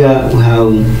 here we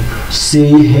have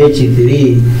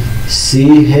CH3.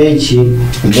 CH,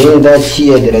 meaning that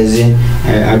here there is a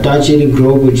attaching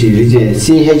group which is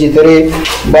CH3,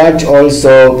 but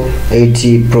also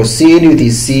it proceed with the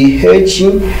CH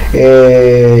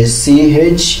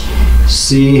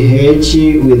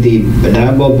with the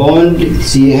double bond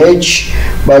CH,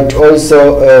 but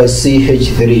also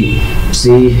CH3.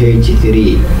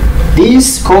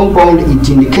 This compound it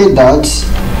indicates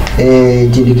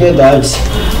that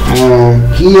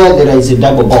here there is a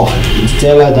double bond. It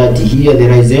tells us that here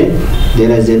there is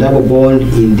a double bond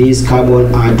in this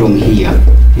carbon atom here.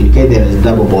 In case there is a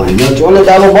double bond, not only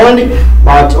double bond,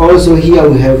 but also here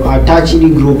we have attached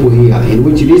group here, in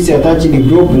which this attached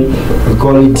group we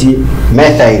call it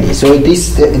methyl. So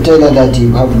this tells us that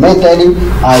you have methyl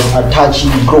as attached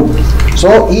group.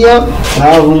 So here we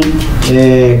have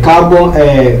carbon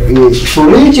to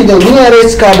reach the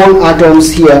nearest carbon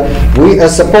atoms here. We are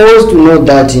supposed to know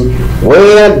that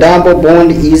where double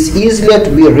bond is easier to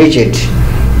be reached.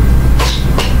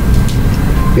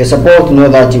 We are supposed to know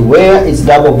that where its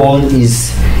double bond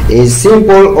is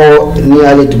simple or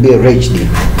nearly to be reached.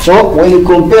 So when you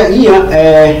compare here,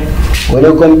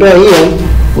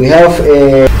 we have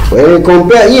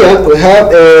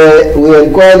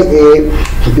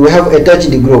we have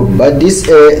attached group, but this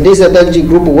attached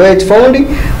group where it's found,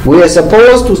 we are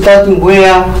supposed to start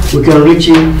where we can reach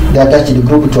the attached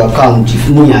group to account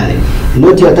nearly,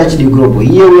 not the attached group.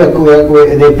 Here we are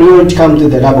the period come to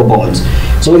the double bonds.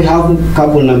 So we have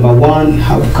carbon number 1,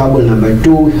 have carbon number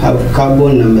 2, have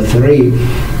carbon number 3,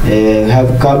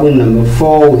 have carbon number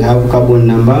 4, we have carbon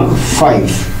number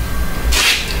 5.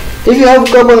 If you have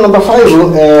carbon number 5,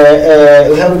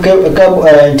 we have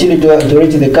until to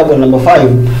reach the carbon number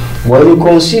 5. When you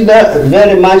consider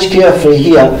very much carefully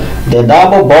here, the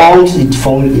double bonds it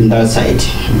formed in that side.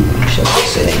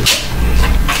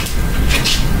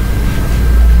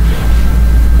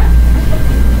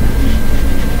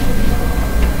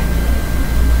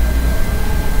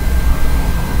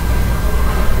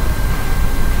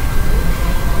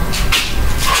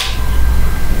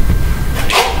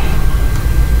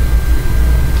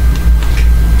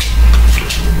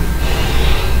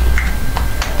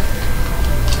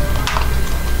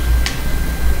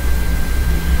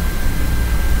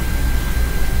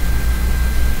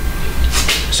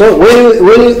 So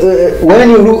when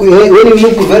you look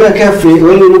very carefully,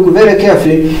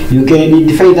 you can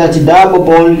identify that double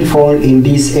bond found in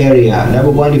this area.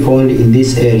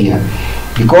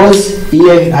 Because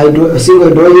here single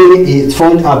hydrogen is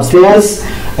found upstairs.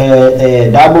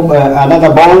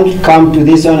 Another bond come to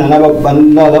this one,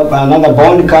 another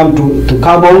bond come to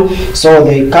carbon. So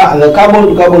the carbon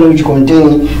to carbon which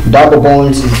contain double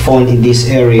bonds is found in this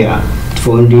area.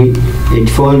 Found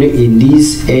in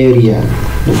this area.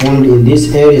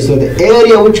 So the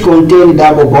area which contain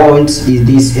double bonds is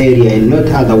this area and not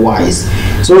otherwise.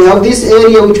 So we have this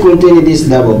area which contain this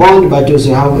double bond, but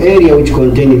also have area which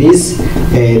contain this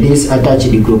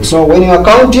attached group. So when you are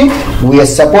counting, we are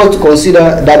supposed to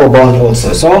consider double bond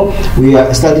also. So we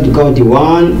are starting to count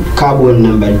 1, carbon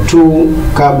number 2,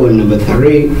 carbon number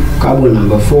 3, carbon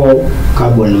number 4,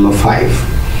 carbon number 5.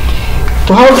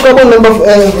 To have to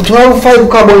have 5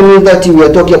 carbon means that we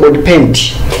are talking about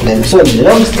pent. Then so the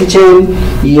longest chain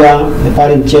here, the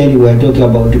parent chain, we are talking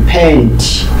about pent.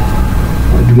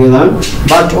 Together,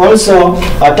 but also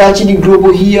attached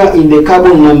group here in the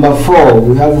carbon number 4,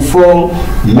 we have 4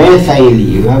 methyl.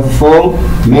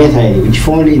 Which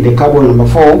found in the carbon number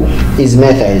 4 is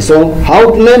methyl. So how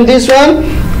to name this one?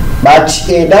 But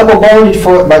a double bond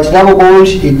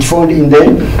it found in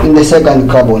the second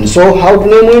carbon. So how to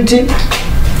name it?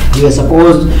 We are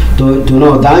supposed to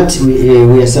know that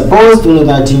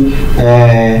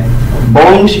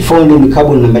bond found in the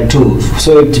carbon number 2.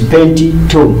 So it's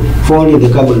pent2 found in the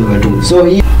carbon number 2. So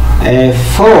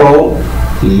 4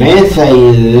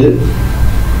 methyl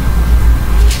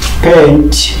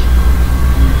pent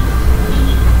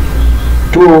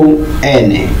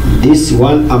 2N. This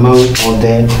one amount of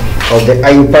the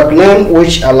IUPAC name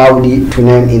which allowed you to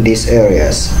name in these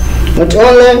areas. Not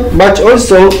only, but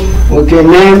also we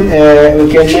can name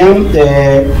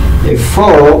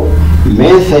 4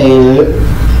 methyl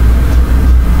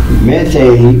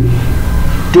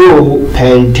 2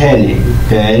 pentane.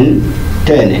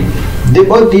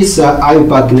 Both these are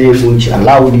IUPAC names which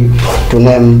allowed you to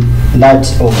name that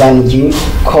organic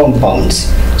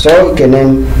compounds. So you can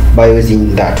name by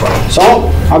using that one.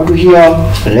 So up to here,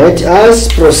 let us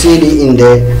proceed in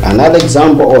the another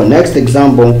example or next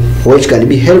example which can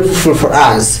be helpful for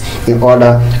us in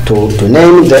order to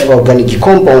name the organic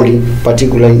compound,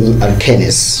 particularly in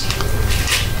alkenes.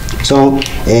 So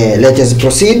let us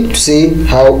proceed to see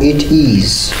how it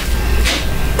is.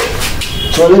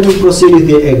 So let me proceed with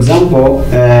the example.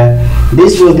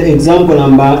 This was the example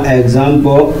number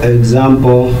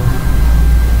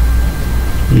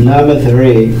number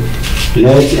 3.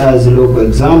 Let us look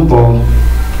example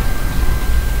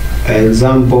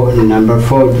number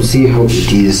 4 to see how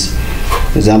it is.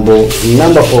 Example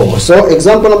number 4. So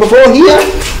example number 4 here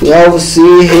we have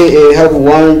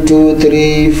 1, 2,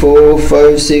 3, 4,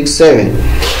 5, 6, 7.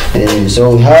 And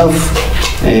so we have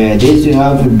this. We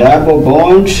have double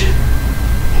bonds.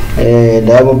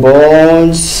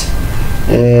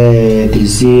 The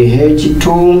CH2.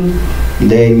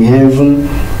 Then we have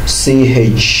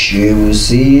CH,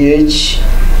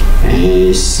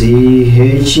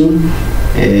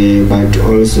 but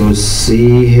also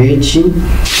CH,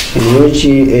 in which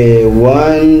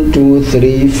 1, 2,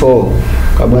 3, 4.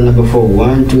 Carbon number 4,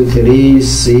 1, 2, 3,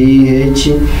 CH.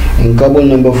 In carbon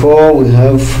number 4, we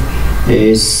have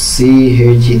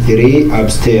CH3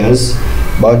 upstairs,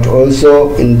 but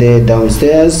also in the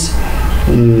downstairs.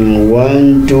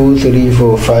 1, 2, 3,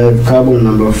 4, 5. Carbon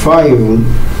number 5.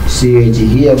 CH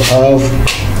here we have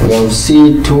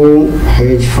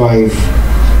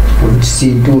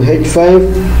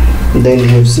C2H5, then we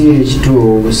have CH2,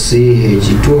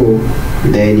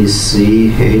 then is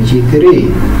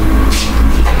CH3.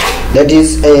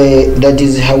 That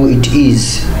is how it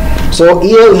is. So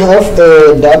here we have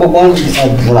a double bond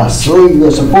at glass. So you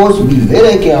are supposed to be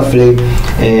very careful.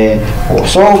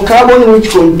 So carbon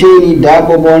which contain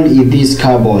double bond is this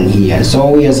carbon here. So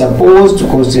we are supposed to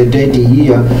concentrate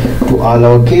here to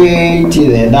allocate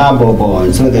the double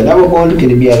bond. So the double bond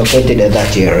can be allocated at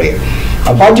that area.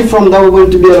 Apart from that, we're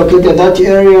going to be allocated at that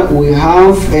area. We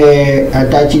have a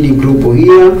attached group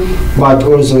here, but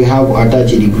also we have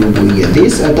attached group here.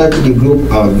 These attached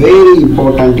group are very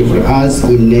important for us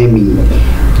in naming.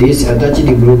 These attached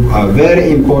group are very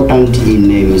important in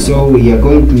naming. So we are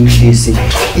going to use this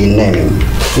in naming.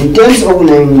 In terms of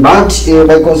naming, but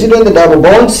by considering the double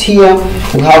bonds here,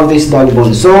 we have this double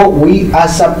bond. So we are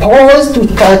supposed to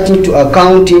start to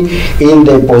account in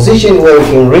the position where we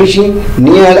can reach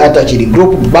near attached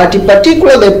group, but in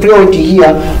particular the priority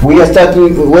here, we are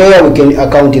starting where we can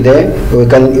account the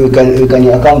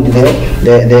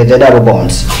double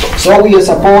bonds. So we are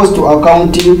supposed to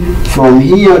account from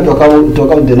here to account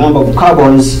the number of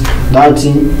carbons. That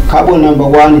carbon number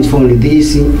 1 is found in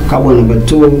this, carbon number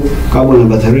 2, carbon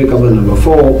number 3, carbon number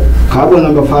 4, carbon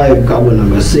number 5, carbon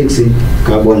number 6,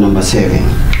 carbon number 7.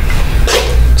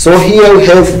 So here we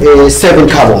have 7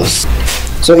 carbons.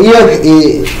 So here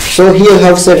we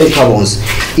have 7 carbons.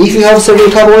 If you have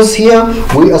 7 carbons here,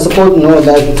 we are supposed to know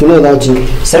that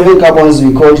 7 carbons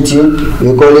we call it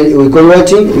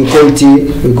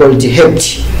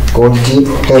hept. When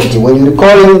you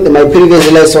recall in my previous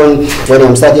lesson, when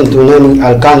I'm starting to name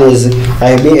alkanes, I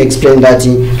have been explained that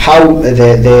how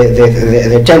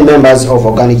the 10 members of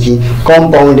organic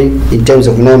compound in terms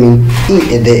of naming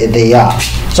they are.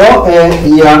 So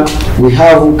here we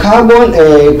have carbon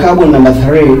number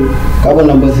 3. Carbon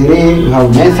number 3 we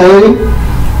have methyl.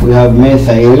 We have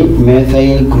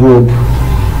methyl group.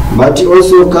 But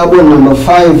also carbon number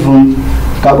 5.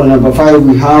 Carbon number 5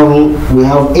 we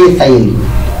have ethyl.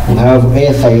 We have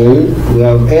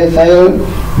ethyl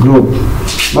group.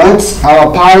 But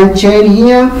our parent chain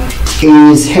here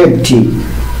is heptene.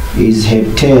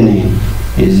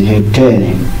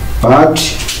 But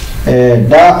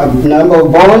the number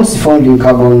of bonds found in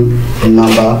carbon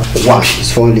number 1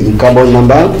 is found in carbon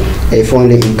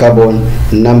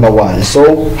number 1.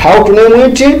 So how to name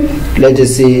it? Let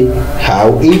us see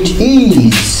how it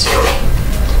is.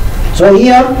 So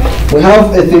here we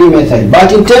have a 3 methyl,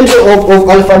 but in terms of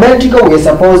alphabetical, we are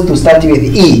supposed to start with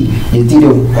E instead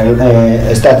of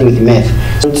starting with meth.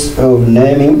 Of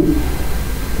naming.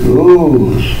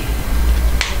 Ooh.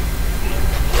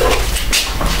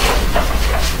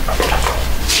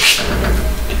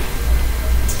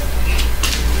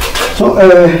 So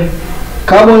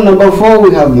carbon number 4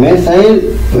 we have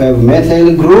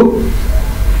methyl group.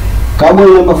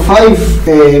 Carbon number 5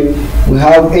 we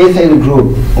have ethyl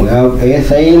group.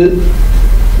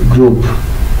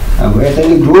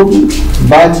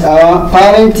 But our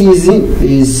parent is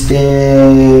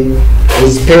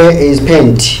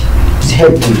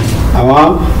heptene.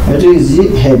 Our parent is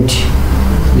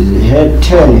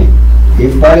heptene.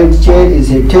 If parent chain is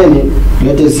heptene,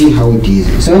 let us see how it is.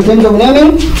 So in terms of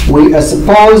naming, we are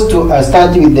supposed to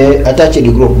start with the attached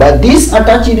group. But this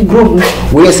attached group,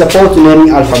 we are supposed to name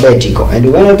alphabetical.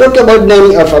 And when I talk about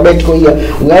naming alphabetical here,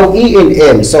 we have E and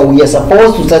M. So we are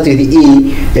supposed to start with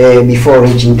E before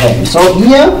reaching M. So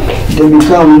here, they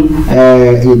become,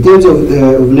 in terms of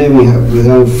naming, we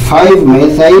have 5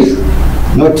 methyl,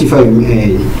 not 5.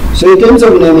 So in terms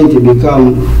of naming, it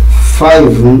become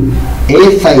 5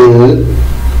 ethyl,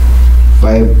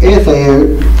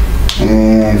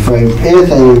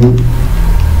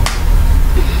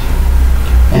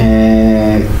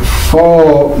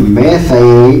 4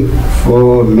 methyl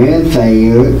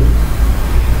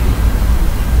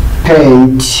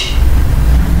pent,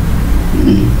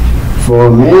 4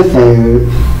 methyl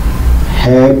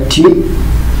heptene,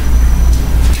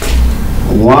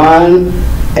 1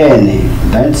 N.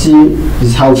 That's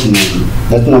is how to name.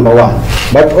 That's number 1.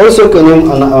 But also can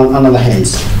name on another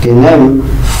hands. Can name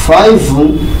 5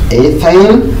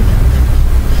 ethyl,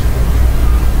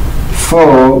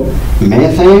 4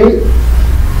 methyl,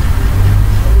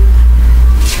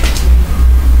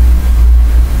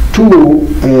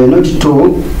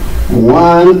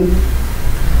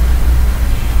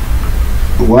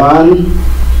 1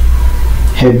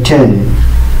 heptene.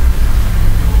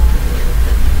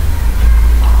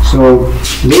 So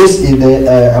this is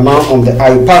the amount of the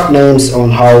IUPAC names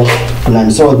on how to name.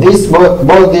 So this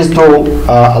both these 2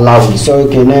 are allowed. So you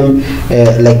can name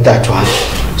like that one.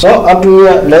 So up to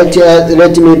here, let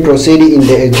me proceed in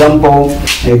the example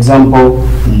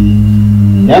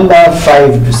number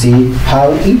 5 to see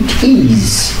how it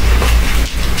is.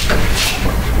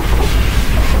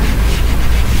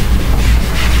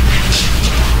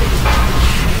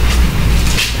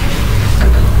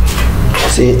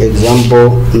 See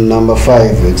example number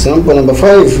 5. Example number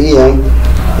 5 here,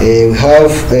 we have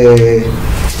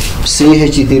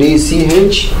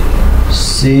CH3CH,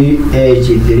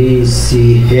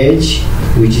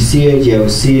 which CH have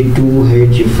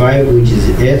C2H5, which is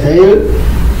ethyl.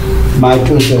 Might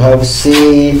also have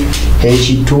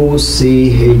CH2,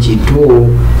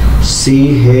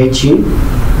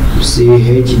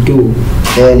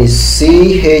 then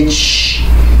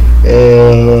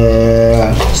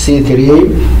C3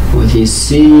 with the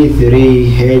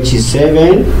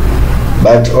C3H7,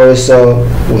 but also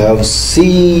we have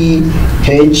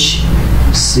CH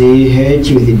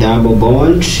with the double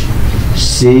bond,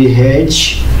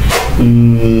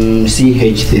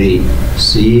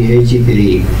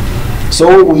 CH3.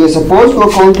 So we are supposed to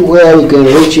account where you can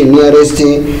reach nearest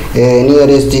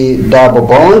double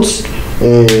bonds.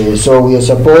 So we are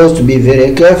supposed to be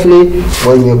very carefully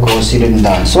when we are considering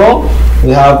that. So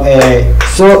we have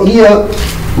so here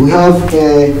we have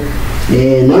a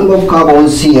number of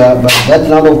carbons here, but that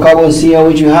number of carbons here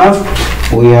which we have,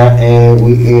 we are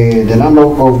the number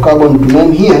of carbon to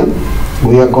name here,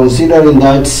 we are considering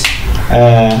that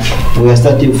we are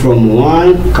starting from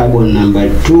 1, carbon number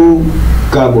 2,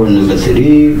 carbon number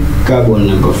 3, carbon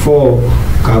number 4,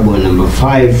 carbon number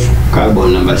 5,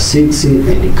 carbon number 6,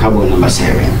 and carbon number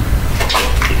 7.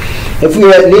 If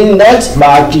we are doing that,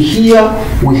 but here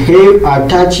we have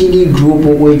attached group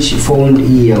which found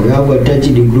here. We have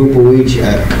attached group which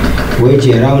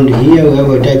around here. We have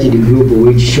attached group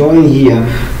which shown here,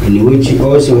 and which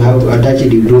also have attached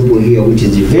group here, which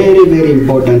is very, very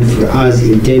important for us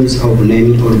in terms of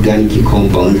naming organic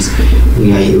compounds. We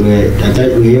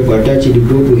have attached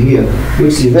group here,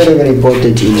 which is very, very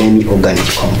important in naming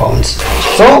organic compounds.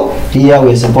 So here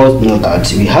we are supposed to know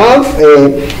that we have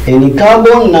in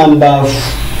carbon number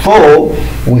 4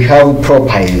 we have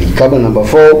propyl. Carbon number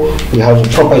 4 we have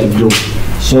propyl group.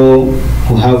 So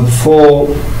we have 4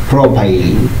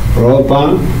 propyl.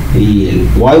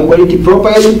 Why quality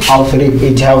propyl?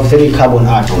 It have 3 carbon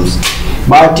atoms.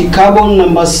 But carbon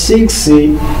number 6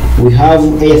 we have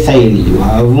ethyl. You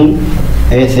have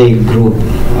ethyl group.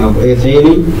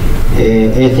 Ethyl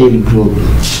group.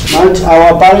 But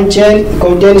our parent chain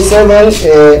contains 7.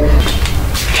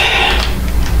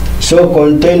 So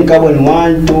contain carbon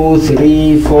 1, 2,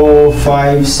 3, 4,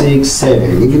 5, 6,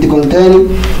 7. If it contains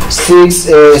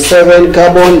 7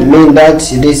 carbon, mean that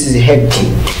this is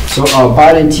heptene. So our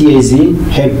parent here is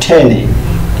heptene.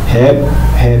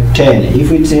 Heptene.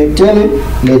 If it's heptene,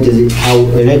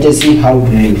 let us see how to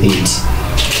name it.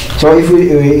 So if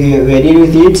we are dealing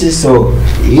with it, so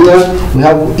here we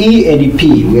have E and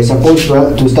P. We are supposed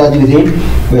to start with it.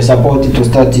 We are supposed to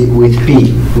start with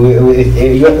P.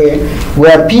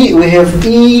 Where P we have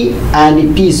E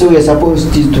and P, so we are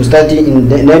supposed to start in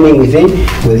the naming with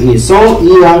E. So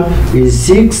here is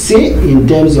 6 in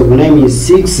terms of naming is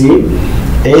 6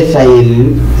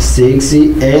 ethyl, 6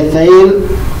 ethyl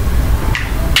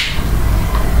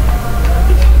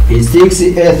is 6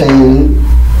 ethyl,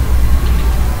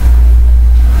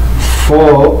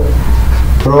 4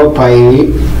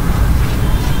 propyl,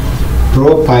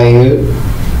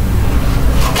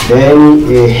 then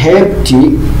a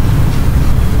hepty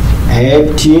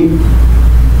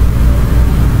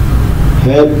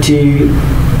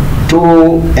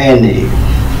 2Na,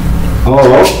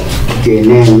 or okay,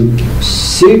 name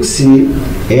 6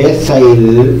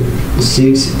 ethyl,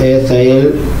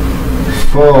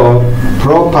 4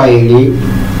 propyl,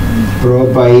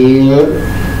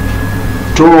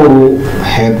 2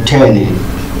 heptene.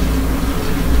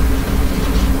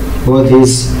 Both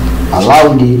is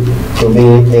allowed to be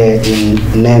in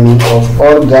naming of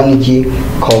organic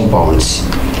compounds.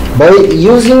 By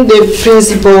using the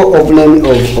principle of naming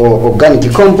of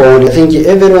organic compound, I think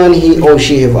everyone he or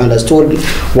she have understood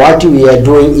what we are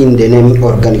doing in the naming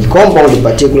organic compound, in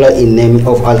particular in naming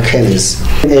of alkanes.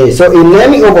 So in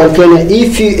naming of alkanes,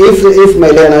 if my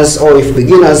learners or if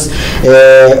beginners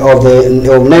of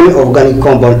naming organic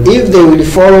compound, if they will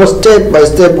follow step by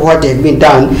step what has been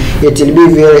done, it will be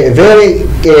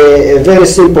very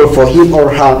simple for him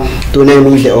or her to name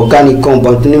the organic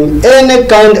compound, to name any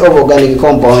kind of organic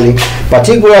compound,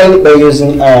 particularly by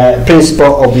using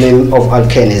principle of naming of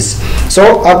alkanes.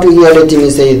 So up to here, let me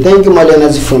say thank you my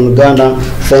learners from Uganda,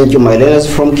 thank you my learners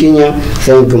from Kenya,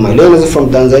 thank you my learners from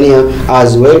Tanzania,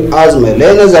 as well as my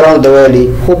learners around the world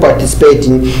who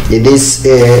participating in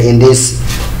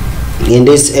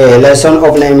this lesson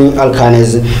of naming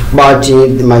alkanes. But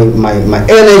my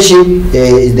energy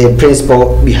is the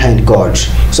principle behind God.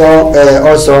 So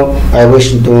also I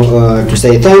wish to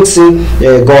say thanks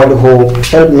God who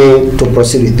helped me to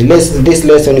proceed with this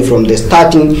lesson from the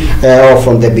starting or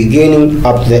from the beginning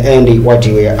up to the end, what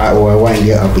we are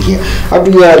winding up here. Up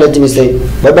to here, let me say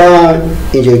bye bye.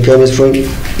 Enjoy chemistry,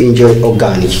 enjoy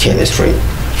organic chemistry.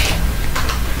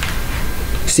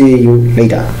 See you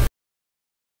later.